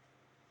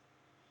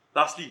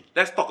 Lastly,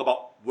 let's talk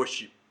about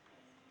worship.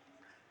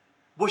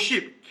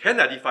 Worship can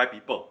edify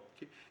people.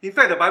 Okay? In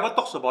fact, the Bible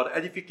talks about the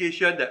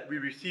edification that we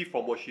receive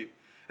from worship.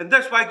 And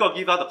that's why God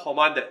gave us the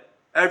command that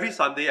every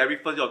Sunday, every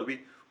first day of the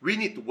week, we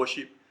need to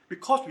worship.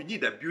 Because we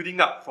need that building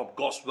up from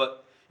God's word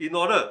in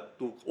order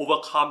to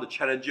overcome the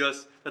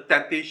challenges, the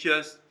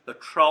temptations, the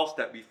trials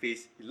that we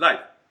face in life.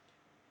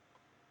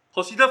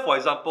 Consider, for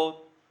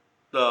example,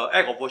 the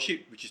act of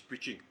worship, which is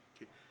preaching.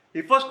 Okay?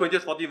 In 1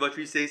 Corinthians 14 verse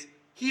 3 says,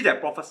 he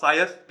that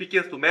prophesieth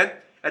speaketh to men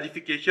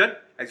edification,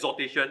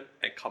 exhortation,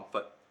 and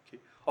comfort. Okay?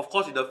 Of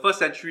course, in the first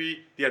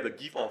century, they have the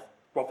gift of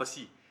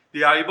prophecy.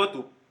 They are able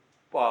to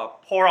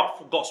pour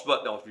out God's word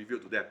that was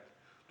revealed to them.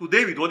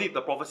 Today, we don't need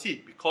the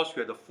prophecy because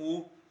we have the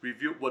full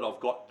revealed word of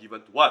God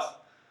given to us.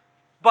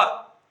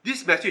 But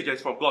this message that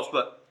is from God's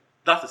word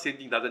does the same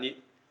thing, doesn't it?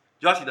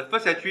 Just in the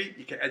first century,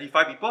 it can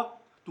edify people.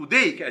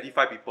 Today, it can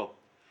edify people.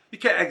 It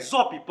can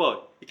exhort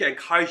people. It can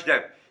encourage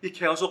them. It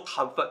can also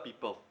comfort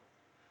people.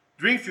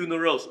 During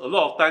funerals, a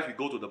lot of times we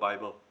go to the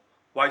Bible.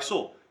 Why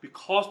so?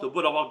 Because the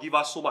word of God gives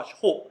us so much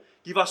hope,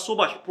 gives us so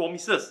much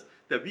promises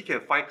that we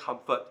can find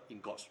comfort in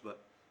God's word.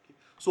 Okay?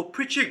 So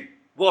preaching,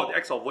 one of the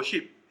acts of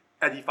worship,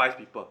 edifies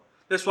people.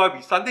 That's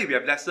why Sunday we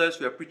have lessons,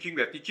 we have preaching,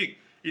 we have teaching,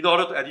 in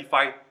order to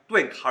edify, to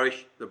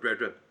encourage the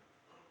brethren.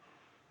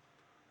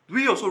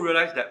 We also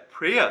realize that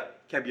prayer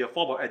can be a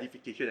form of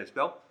edification as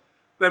well.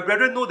 When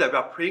brethren know that we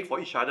are praying for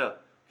each other,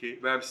 okay,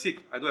 when I'm sick,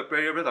 I know that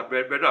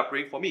brethren are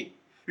praying for me.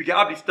 We get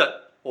uplifted,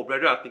 or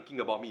brethren are thinking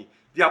about me.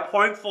 They are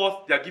pouring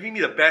forth, they are giving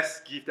me the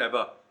best gift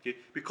ever, okay,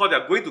 because they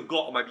are going to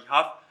God on my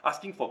behalf,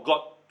 asking for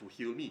God to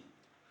heal me.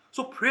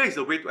 So prayer is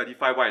a way to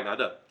edify one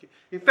another. Okay.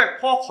 In fact,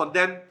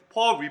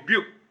 Paul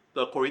rebuked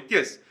the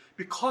Corinthians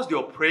because they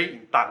were praying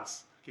in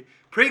tongues. Okay.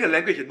 Praying a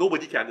language that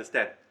nobody can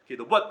understand. Okay.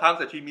 The word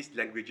tongues actually means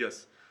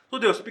languages. So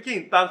they were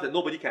speaking in tongues that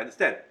nobody can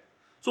understand.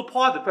 So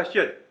Paul asked the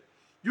question,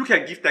 you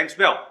can give thanks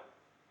well,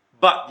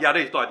 but the other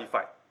is not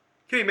edified.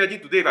 Can you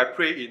imagine today if I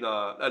pray in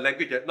a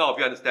language that none of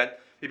you understand?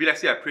 Maybe let's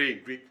say I pray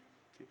in Greek.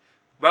 Okay.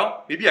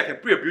 Well, maybe I can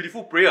pray a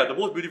beautiful prayer, the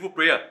most beautiful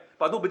prayer,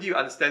 but nobody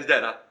understands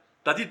that.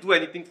 Does it do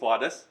anything for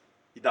others?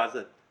 It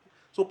doesn't.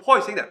 So Paul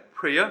is saying that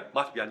prayer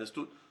must be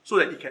understood so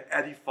that it can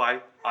edify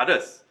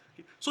others.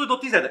 Okay. So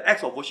notice that the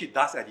acts of worship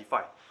does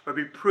edify. When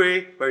we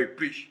pray, when we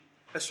preach.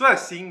 As well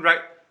as singing, right?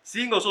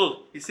 Singing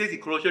also, it says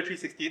in Colossians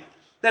 3:16,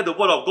 let the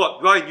word of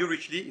God dwell in you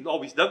richly in all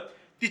wisdom,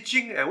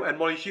 teaching and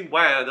admonishing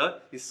one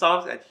another in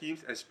psalms and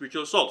hymns and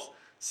spiritual songs,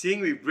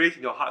 singing with grace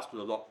in your hearts to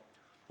the Lord.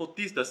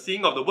 Notice the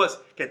singing of the words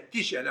can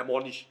teach and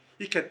admonish.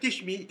 It can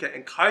teach me, it can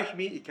encourage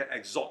me, it can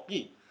exhort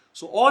me.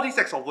 So all these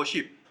acts of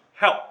worship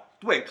help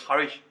to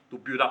encourage, to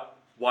build up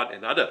one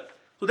another.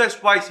 So that's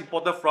why it's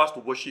important for us to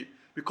worship.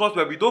 Because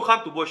when we don't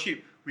come to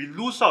worship, we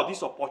lose out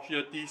these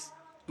opportunities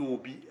to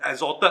be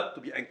exalted,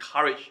 to be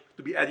encouraged,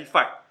 to be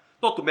edified.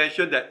 Not to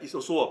mention that it's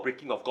also a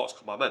breaking of God's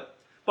commandment.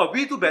 But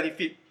we do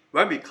benefit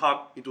when we come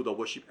into the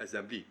worship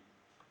assembly.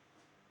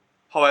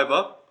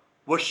 However,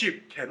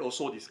 worship can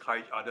also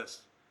discourage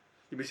others.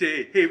 You may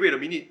say, hey, wait a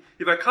minute.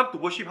 If I come to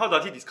worship, how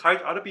does it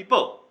discourage other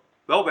people?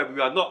 Well, when we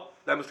are not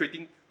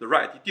demonstrating the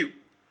right attitude.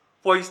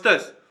 For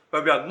instance,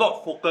 when we are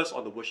not focused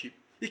on the worship,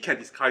 it can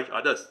discourage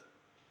others.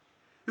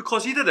 You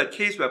consider the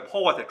case when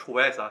Paul was at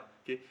Troas,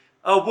 okay,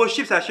 a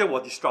worship session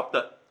was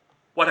disrupted.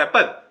 What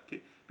happened?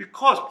 Okay,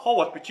 because Paul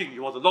was preaching, it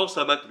was a long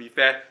sermon to be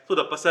fair, so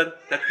the person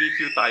naturally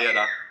feel tired.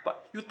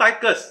 But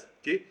Eutychus,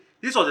 okay,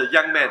 this was a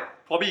young man,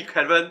 probably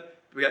haven't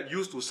been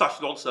used to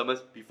such long sermons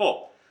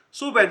before.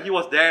 So when he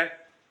was there,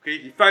 okay,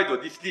 he fell into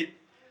a deep sleep.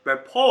 When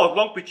Paul was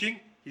long preaching,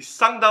 he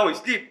sunk down in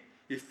sleep.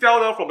 He fell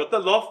down from the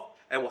third loft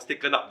and was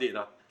taken up dead.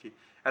 Okay.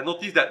 And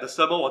notice that the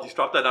sermon was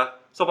disrupted.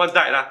 Someone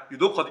died. You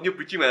don't continue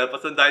preaching when a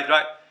person dies,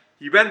 right?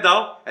 He went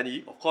down and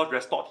he, of course,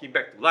 restored him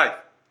back to life.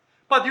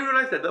 But do you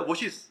realize that the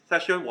worship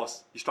session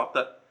was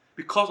disrupted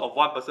because of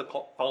one person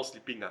found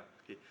sleeping?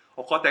 Okay.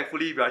 Of course,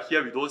 thankfully, we are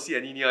here, we don't see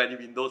any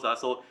windows,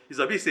 so it's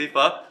a bit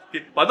safer.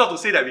 Okay. But not to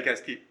say that we can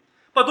sleep.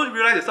 But don't you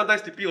realize that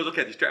sometimes sleeping also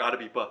can distract other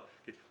people?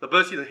 Okay. The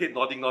person sees the head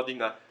nodding.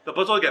 The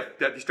person will get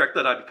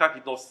distracted, become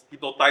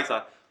hypnotized.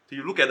 So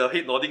you look at the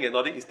head nodding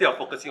instead of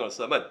focusing on the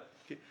sermon.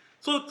 Okay.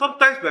 So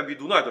sometimes when we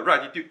do not have the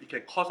right attitude, it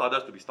can cause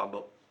others to be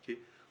stumbled. Okay.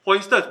 For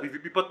instance,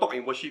 if people talk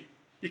in worship,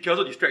 it can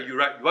also distract you,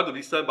 right? You want to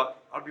listen,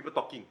 but other people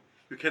talking.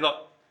 You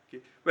cannot.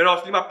 Okay. When I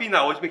was limping, I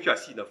always make sure I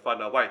sit in the front.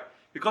 Why?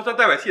 Because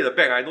sometimes when I sit at the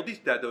back, I notice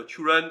that the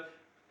children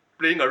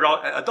playing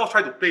around, and adults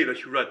try to play with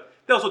the children.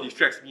 That also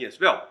distracts me as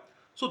well.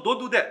 So don't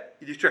do that.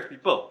 It distracts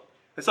people.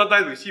 And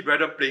sometimes we see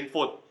brethren playing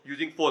phone,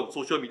 using phone,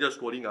 social media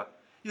scrolling.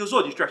 It's also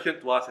a distraction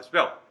to us as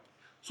well.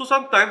 So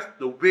sometimes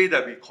the way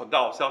that we conduct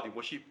ourselves in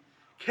worship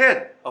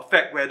can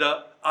affect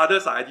whether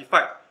others are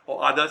edified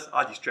or others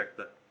are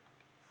distracted.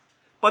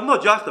 But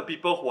not just the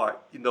people who are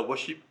in the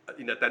worship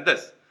in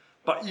attendance,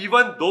 But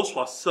even those who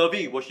are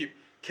serving in worship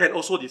can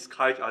also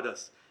discourage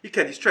others. It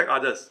can distract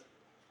others.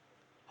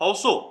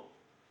 Also,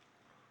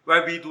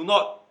 when we do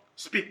not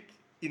speak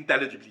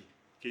intelligibly.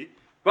 Okay?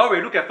 Well, when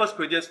we look at 1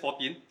 Corinthians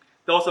 14,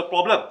 there was a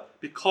problem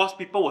because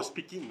people were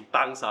speaking in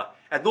tongues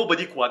and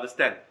nobody could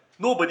understand.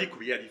 Nobody could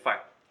be edified.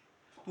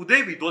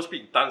 Today we don't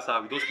speak in tongues,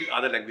 we don't speak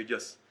other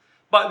languages.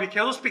 But we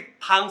can also speak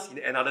tongues in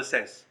another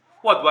sense.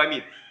 What do I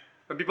mean?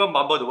 When people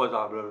mumble the words,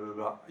 blah, blah,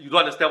 blah, you don't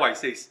understand what it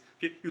says.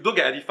 Okay? You don't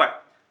get edified.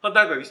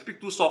 Sometimes when we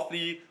speak too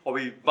softly or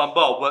we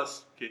mumble our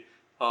words, okay,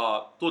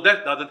 so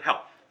that doesn't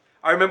help.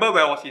 I remember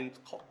when I was in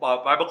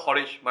Bible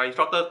college, my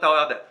instructor told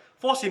us that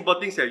 4 simple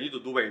things that you need to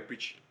do when you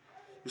preach.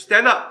 You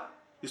stand up,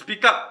 you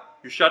speak up,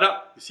 you shut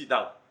up, you sit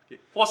down. Okay?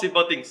 4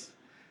 simple things.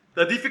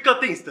 The difficult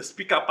thing is the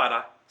speak up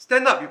part.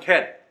 Stand up, you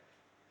can.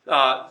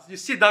 You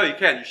sit down, you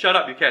can. You shut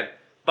up, you can.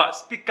 But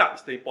speak up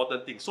is the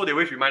important thing. So they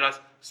always remind us,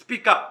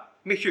 speak up.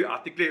 Make sure you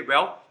articulate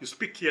well. You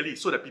speak clearly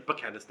so that people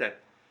can understand.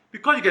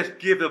 Because you can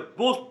give the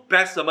most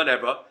best sermon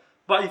ever,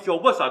 but if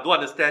your words don't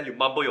understand, you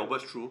mumble your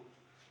words through,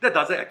 that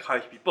doesn't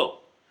encourage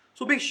people.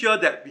 So make sure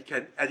that we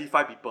can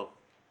edify people.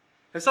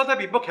 And sometimes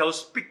people can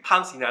also speak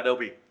tongues in another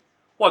way.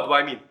 What do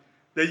I mean?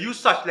 They use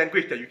such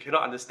language that you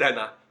cannot understand.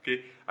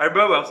 Okay? I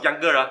remember when I was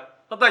younger,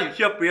 sometimes you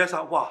hear prayers,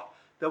 wow,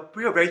 the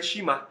prayer very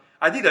cheap.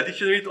 I need a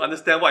dictionary to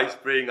understand what he's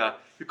praying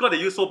because they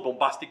use so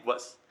bombastic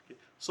words. Okay?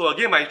 So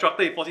again, my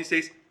instructor in 40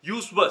 says,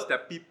 use words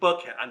that people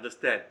can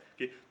understand.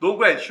 Okay? Don't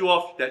go and show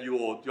off that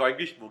your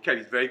English vocab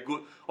is very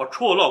good or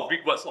throw a lot of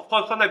Greek words. Of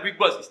course, sometimes Greek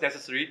words is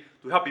necessary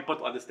to help people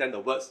to understand the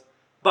words.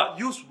 But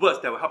use words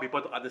that will help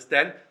people to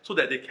understand so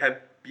that they can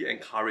be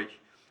encouraged.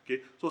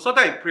 Okay? So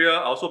sometimes in prayer,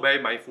 I'm also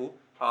very mindful.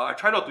 I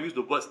try not to use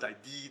the words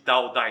like thee,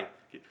 thou, thine.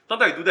 Okay?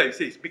 Sometimes you do that, you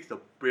say it makes the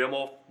prayer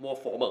more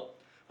formal.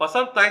 But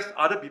sometimes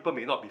other people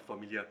may not be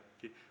familiar.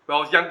 Okay? When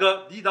I was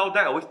younger, thee, thou,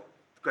 thine, I always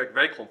get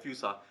very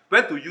confused.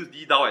 When to use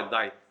thee, thou, and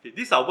thine. Okay?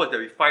 These are words that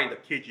we find in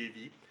the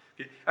KJV.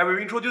 Okay? And when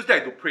we introduce that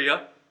into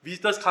prayer,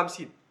 visitors comes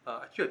in.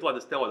 Actually, I don't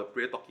understand what the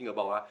prayer is talking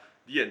about,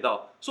 thee and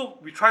thou. So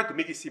we try to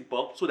make it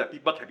simple so that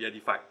people can be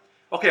edified.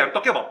 Okay, I'm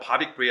talking about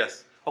public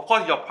prayers. Of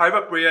course, your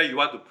private prayer, you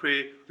want to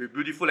pray with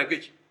beautiful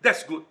language.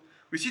 That's good.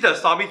 We see that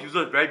the psalmist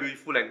uses very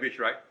beautiful language,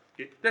 right?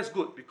 Okay, that's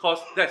good because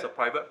that's a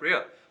private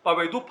prayer. But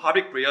when we do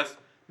public prayers,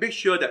 make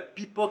sure that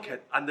people can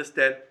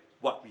understand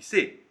what we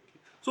say.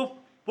 So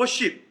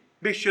worship,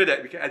 make sure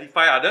that we can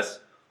edify others.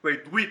 We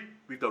do it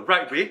with the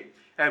right way,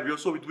 and we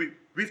also do it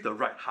with the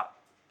right heart.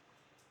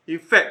 In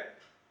fact,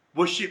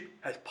 worship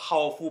has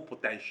powerful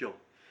potential.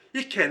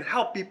 It can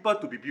help people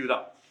to be built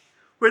up.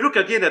 We look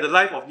again at the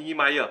life of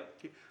Nehemiah.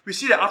 Okay, we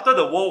see that after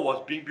the wall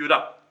was being built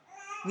up,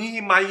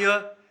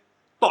 Nehemiah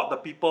taught the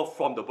people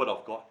from the word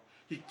of God.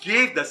 He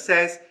gave the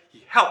sense,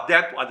 he helped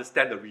them to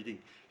understand the reading.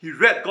 He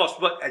read God's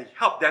word and he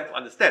helped them to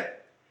understand.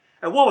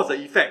 And what was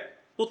the effect?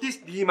 Notice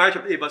Nehemiah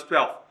chapter 8 verse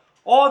 12.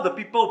 All the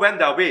people went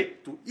their way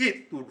to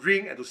eat, to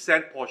drink, and to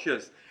send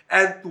portions,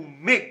 and to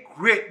make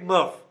great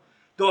mirth.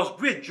 There was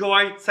great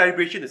joy,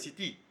 celebration in the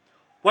city.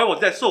 Why was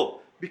that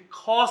so?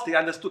 Because they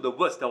understood the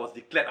words that was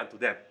declared unto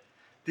them.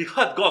 They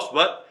heard God's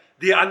word,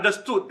 they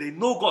understood, they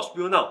know God's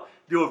will now.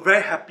 They were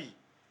very happy.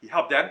 He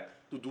helped them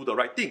to do the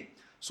right thing.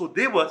 So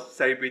they were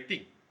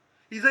celebrating.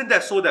 Isn't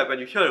that so that when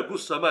you hear a good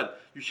sermon,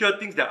 you hear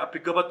things that are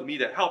applicable to me,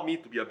 that help me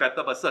to be a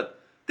better person?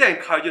 That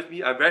encourages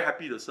me. I'm very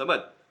happy with the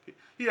sermon. Okay?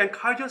 It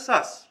encourages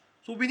us.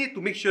 So we need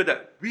to make sure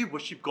that we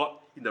worship God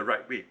in the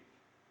right way.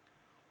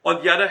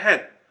 On the other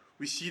hand,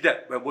 we see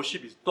that when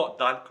worship is not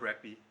done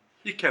correctly,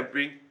 it can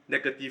bring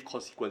negative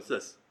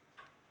consequences.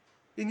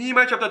 In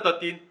Nehemiah chapter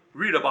 13,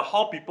 read about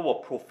how people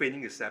were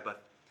profaning the Sabbath.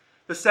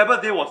 The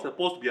Sabbath day was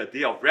supposed to be a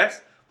day of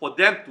rest for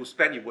them to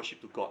spend in worship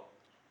to God.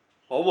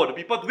 What were the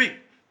people doing?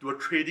 They were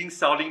trading,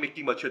 selling,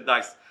 making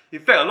merchandise. In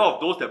fact, a lot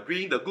of those that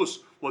bring the goods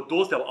were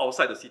those that were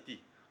outside the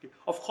city. Okay?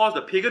 Of course,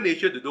 the pagan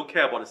nation, they don't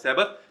care about the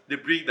Sabbath. They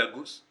bring the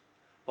goods.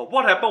 But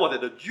what happened was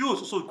that the Jews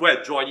also go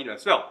and join in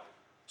as well.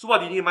 So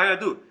what did Nehemiah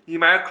do?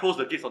 Nehemiah closed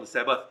the gates on the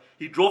Sabbath.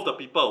 He drove the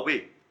people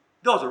away.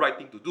 That was the right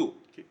thing to do.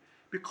 Okay?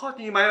 Because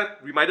Nehemiah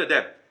reminded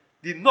them,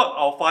 did not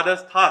our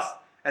fathers task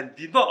and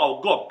did not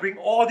our God bring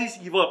all this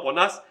evil upon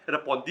us and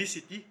upon this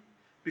city?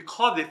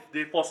 Because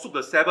they forsook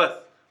the Sabbath.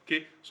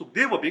 Okay? So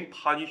they were being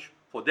punished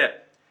for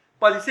that.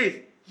 But it says,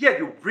 yet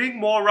you bring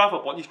more wrath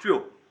upon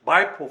Israel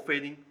by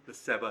profaning the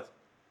Sabbath.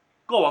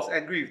 God was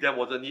angry with them,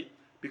 wasn't he?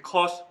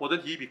 Because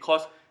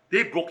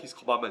they broke his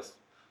commandments.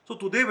 So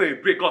today when we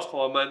break God's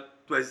commandment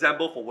to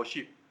assemble for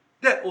worship,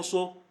 that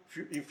also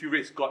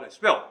infuriates God as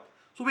well.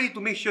 So we need to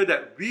make sure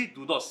that we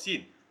do not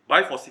sin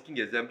by forsaking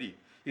the assembly.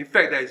 In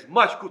fact, there is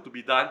much good to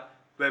be done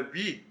when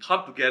we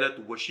come together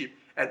to worship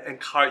and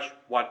encourage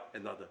one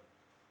another.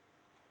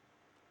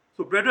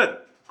 So brethren,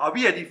 are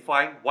we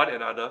edifying one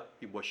another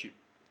in worship?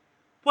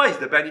 What is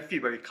the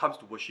benefit when it comes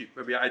to worship,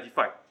 when we are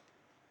edified?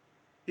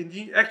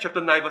 In Acts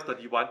chapter 9 verse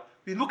 31,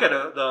 we look at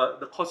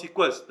the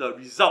consequence, the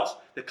results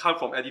that come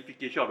from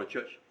edification of the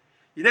church.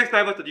 In Acts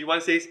 9 verse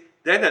 31 says,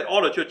 then that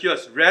all the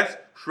churches rest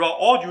throughout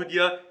all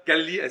Judea,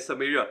 Galilee, and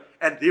Samaria,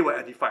 and they were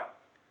edified.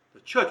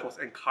 The church was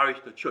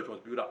encouraged, the church was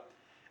built up.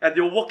 and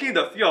they were walking in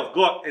the fear of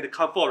God and the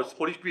comfort of the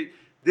Holy Spirit,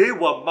 they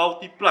were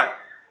multiplied.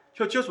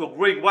 Churches were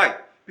growing. Why?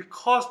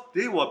 Because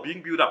they were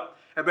being built up.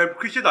 And when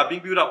Christians are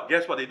being built up,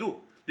 guess what they do?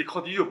 They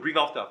continue to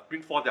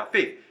bring forth their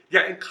faith. They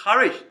are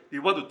encouraged. They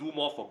want to do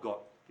more for God.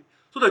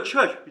 So the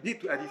church, we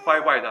need to edify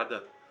one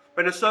another.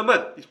 When a sermon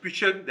is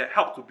preaching that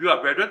helps to build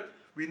our brethren,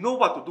 we know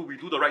what to do. We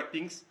do the right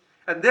things.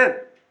 And then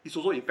it's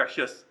also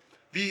infectious.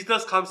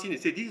 Visitors come in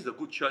and say, this is a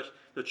good church.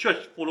 The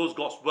church follows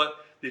God's word.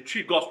 They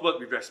treat God's word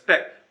with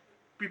respect.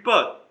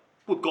 People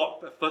put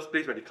God at first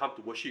place when they come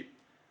to worship.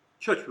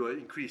 Church will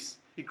increase.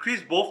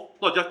 Increase both,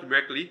 not just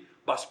numerically,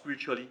 but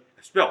spiritually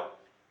as well.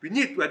 We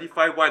need to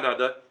edify one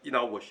another in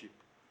our worship.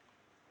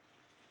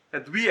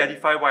 And we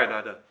edify one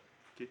another.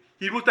 Okay.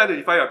 Hebrews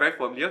 10:25 are very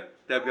familiar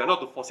that we are not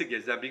to forsake the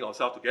assembling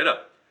ourselves together.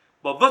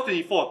 But verse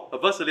 24, a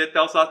verse earlier,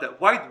 tells us that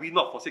why do we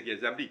not forsake the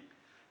assembly?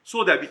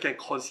 So that we can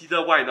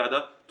consider one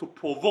another to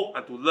provoke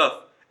and to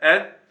love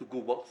and to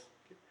good works.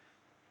 Okay.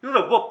 You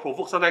know, the word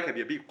provoke sometimes can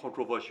be a bit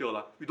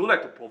controversial. We don't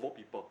like to provoke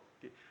people.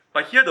 Okay.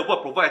 But here the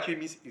word provoke actually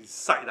means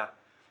incite.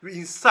 You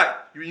incite,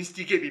 you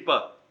instigate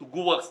people to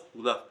good works,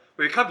 to love.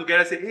 When we come together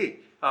and say, hey,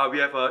 we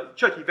have a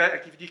church event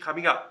activity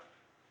coming up.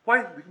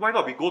 Why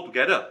not we go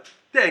together?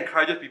 That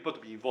encourages people to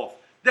be involved.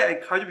 That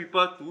encourages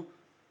people to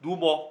do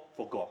more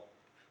for God.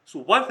 So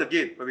once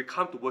again, when we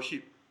come to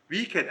worship,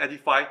 we can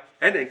edify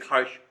and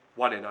encourage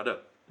one another.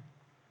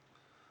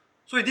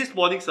 So in this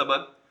morning's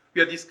sermon,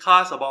 we have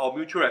discussed about our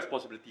mutual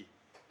responsibility.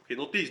 Okay,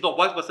 notice it's not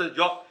one person's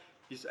job,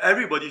 it's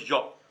everybody's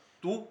job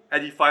to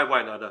edify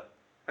one another.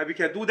 And we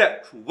can do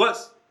that through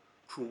words,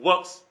 through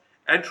works,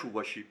 and through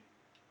worship.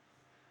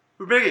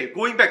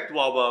 Going back to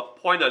our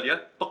point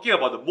earlier, talking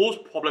about the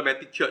most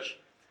problematic church,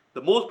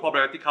 the most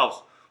problematic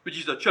house, which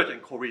is the church in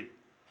Corinth.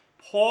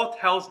 Paul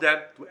tells them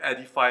to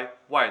edify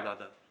one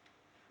another.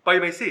 But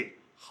you may say,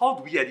 how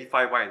do we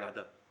edify one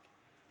another?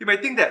 You may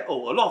think that, a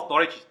lot of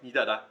knowledge is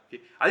needed.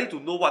 Okay? I need to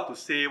know what to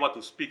say, what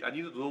to speak. I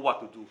need to know what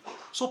to do.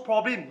 So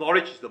probably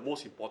knowledge is the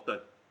most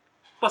important.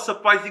 But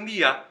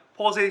surprisingly,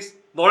 Paul says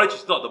knowledge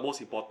is not the most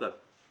important.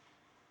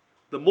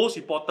 The most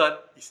important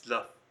is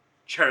love,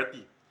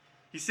 charity.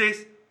 He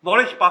says,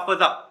 knowledge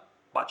puffers up,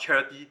 but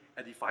charity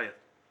edifieth.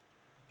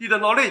 Did the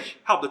knowledge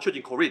help the church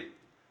in Corinth?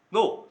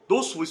 No.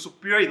 Those who were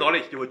superior in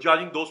knowledge, they were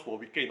judging those who were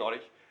weaker in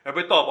knowledge. And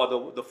we talk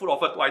about the food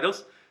offered to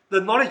idols.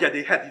 The knowledge that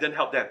they had didn't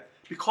help them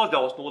because there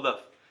was no love.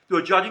 They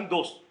were judging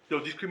those. They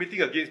were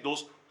discriminating against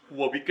those who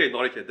were weaker in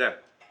knowledge than them.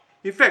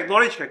 In fact,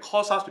 knowledge can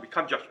cause us to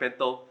become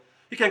judgmental.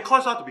 It can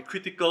cause us to be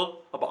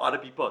critical about other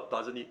people,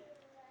 doesn't it?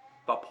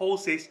 But Paul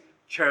says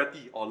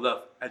charity or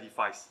love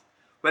edifies.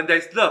 When there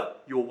is love,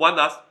 you will want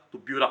us to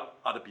build up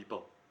other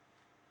people.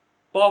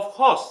 But of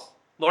course,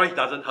 knowledge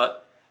doesn't hurt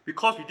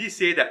because we did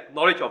say that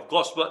knowledge of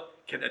God's word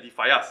can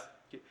edify us.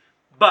 Okay?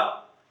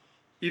 But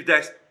if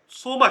there's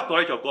so much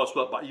knowledge of God's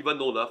word but even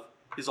no love,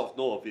 it's of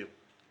no avail.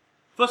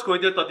 1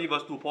 Corinthians 13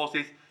 verse 2, Paul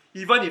says,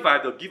 even if I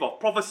have the gift of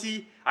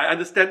prophecy, I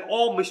understand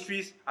all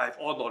mysteries, I have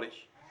all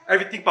knowledge.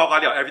 Everything Paul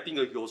got, everything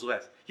he also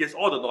has. He has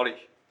all the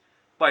knowledge.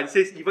 But it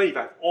says, even if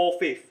I have all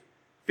faith,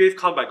 faith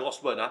comes by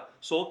God's word.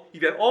 So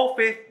if you have all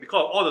faith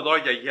because of all the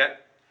knowledge that he had,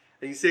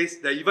 and he says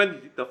that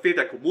even the faith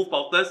that could move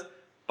mountains,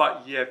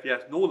 but if he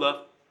has no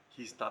love,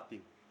 he's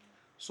nothing.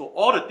 So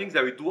all the things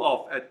that we do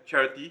out of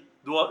charity,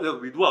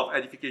 we do out of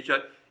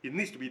edification, it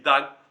needs to be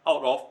done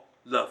out of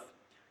love.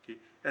 Okay?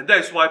 And that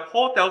is why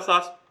Paul tells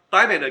us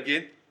time and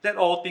again, let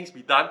all things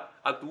be done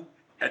unto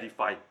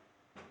edifying.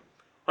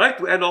 I'd like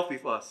to end off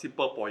with a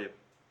simple poem.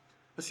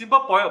 A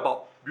simple poem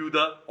about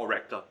builder or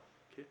rector.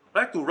 Okay? I'd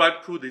like to run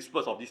through the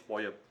words of this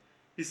poem.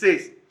 It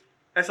says,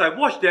 as I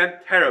watched them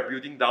tear a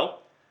building down,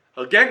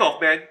 a gang of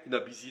men in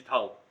a busy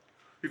town,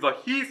 with a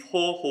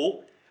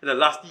heave-ho-ho and a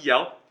lusty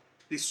yell,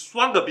 they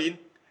swung the beam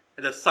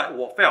and the side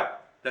wall fell.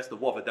 That's the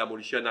wall of a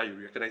demolition, now you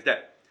recognize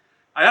that.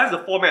 I asked the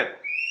foreman,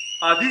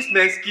 are these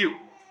men skilled?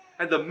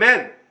 And the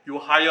men you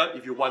hire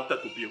if you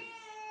wanted to build.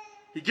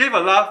 He gave a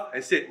laugh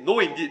and said, no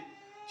indeed,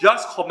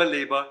 just common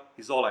labor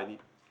is all I need.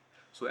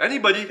 So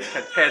anybody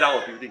can tear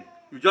down a building,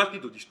 you just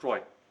need to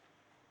destroy.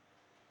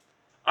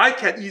 I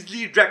can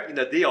easily drag in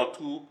a day or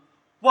two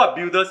what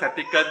builders have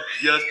taken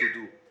years to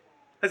do.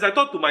 As I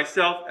thought to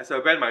myself as I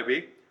went my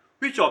way,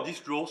 which of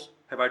these roles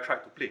have I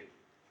tried to play?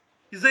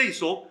 Isn't it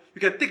so?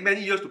 You can take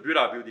many years to build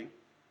up a building,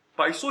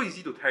 but it's so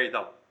easy to tear it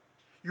down.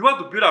 You want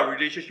to build up a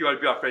relationship, you want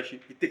to build up a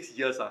friendship, it takes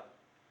years.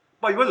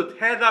 But you want to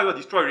tear down, you want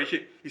to destroy a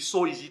relationship, it's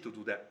so easy to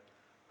do that.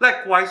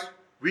 Likewise,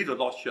 with the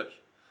Lord's church.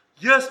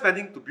 Years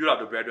spending to build up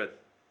the brethren.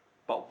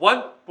 But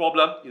one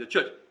problem in the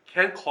church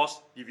can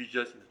cause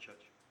divisions in the church.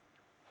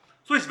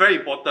 So it's very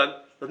important.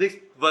 The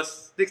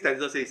next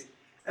stanza says,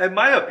 am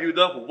I a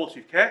builder who works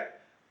with care,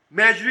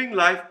 measuring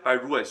life by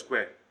rule and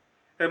square?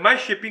 Am I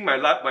shaping my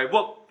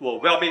work to a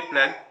well-made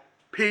plan,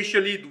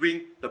 patiently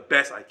doing the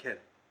best I can?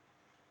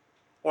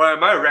 Or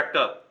am I a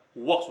rector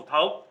who walks to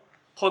town,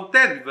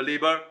 content with the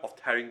labor of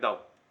tearing down?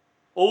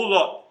 O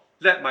Lord,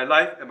 let my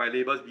life and my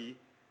labors be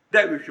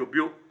that which you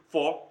build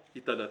for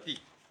eternity.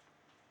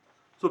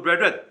 So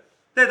brethren,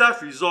 let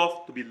us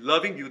resolve to be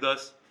loving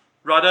builders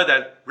rather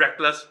than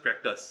reckless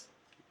rectors.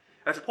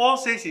 As Paul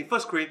says in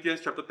 1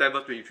 Corinthians chapter 10,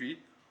 verse 23,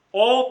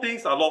 all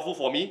things are lawful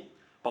for me,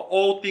 but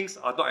all things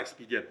are not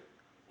expedient.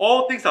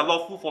 All things are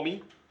lawful for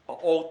me, but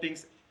all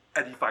things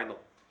edify not.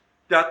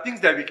 There are things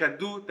that we can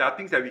do, there are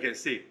things that we can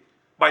say,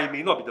 but it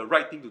may not be the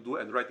right thing to do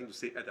and the right thing to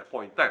say at that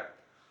point in time.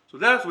 So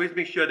let us always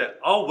make sure that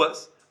our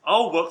words,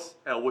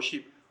 and our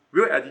worship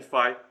will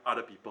edify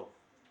other people.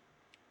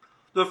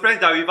 The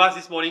friends that are with us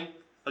this morning,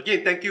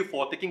 again, thank you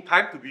for taking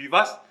time to be with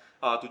us,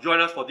 to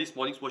join us for this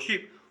morning's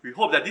worship. We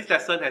hope that this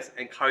lesson has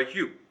encouraged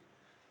you.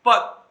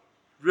 But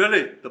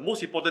really, the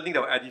most important thing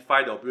that will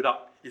edify, that will build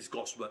up, is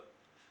God's word.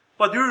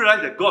 But do you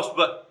realize that God's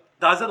word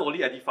doesn't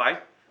only edify,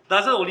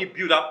 doesn't only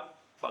build up,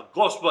 but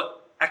God's word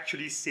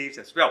actually saves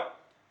as well.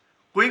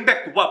 Going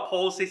back to what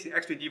Paul says in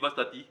Acts 20 verse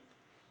 30,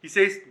 he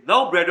says,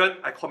 now brethren,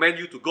 I commend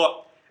you to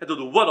God and to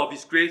the word of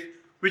his grace,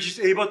 which is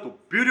able to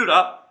build you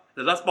up,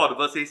 the last part of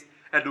the verse says,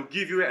 and to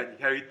give you an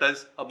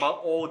inheritance among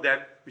all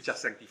them which are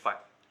sanctified.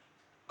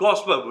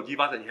 God's word will give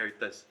us an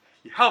inheritance.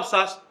 It helps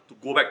us to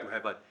go back to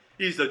heaven.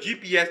 It is the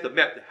GPS, the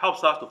map that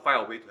helps us to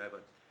find our way to heaven.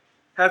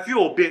 Have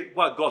you obeyed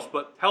what God's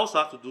word tells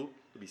us to do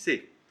to be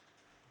saved?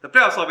 The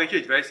plan of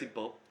salvation is very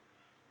simple.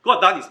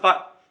 God done his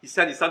part. He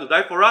sent his son to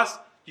die for us.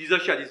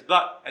 Jesus shed his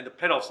blood, and the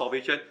plan of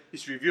salvation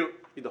is revealed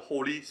in the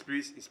Holy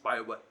Spirit's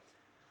inspired word.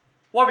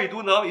 What we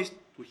do now is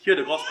to hear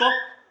the gospel,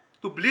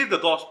 to believe the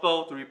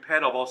gospel, to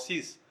repent of our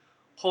sins,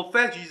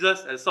 confess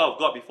Jesus as Son of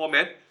God before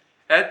men,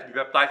 and to be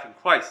baptized in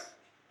Christ.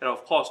 And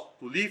of course,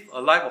 to live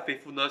a life of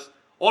faithfulness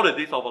all the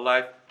days of our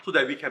life so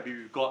that we can be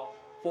with God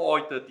for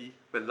all eternity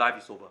when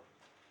life is over.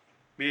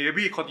 May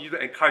we continue to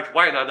encourage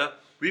one another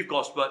with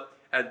God's word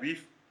and with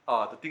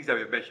the things that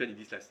we have mentioned in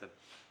this lesson.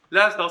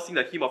 Let us now sing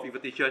the hymn of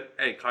invitation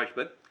and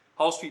encouragement,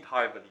 How Sweet,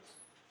 How Heavenly.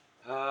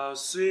 How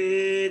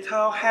sweet,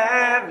 how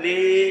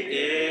heavenly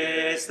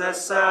is the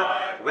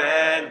sound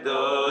when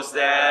those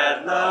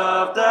that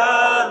love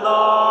the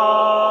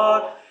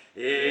Lord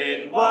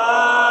in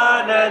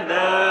one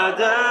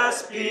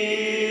another's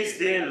peace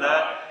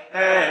delight,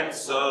 and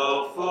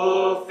so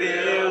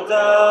fulfill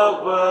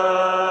the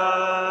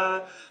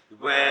word.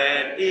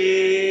 When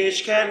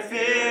each can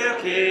feel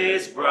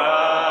his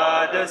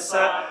brother's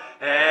side,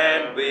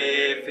 and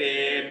with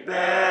him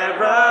bear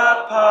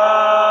a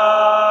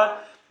part.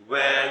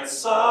 When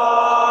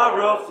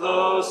sorrow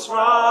flows from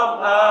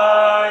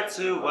eye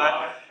to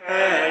eye,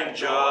 and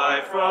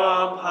joy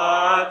from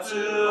heart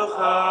to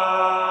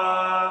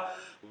heart.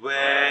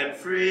 When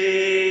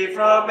free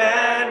from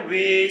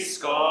envy,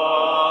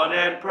 scorn,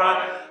 and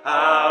pride,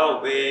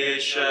 our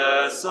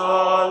wishes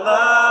all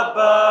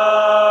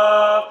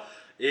above,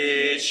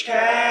 each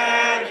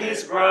can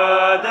his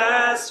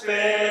brother's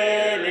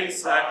failing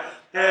sight,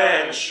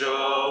 and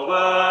show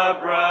a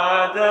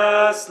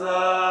brother's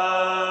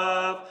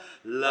love.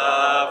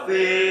 Love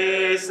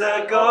is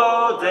the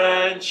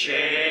golden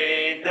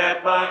chain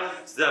that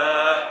binds the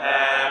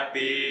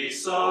happy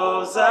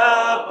souls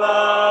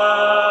above.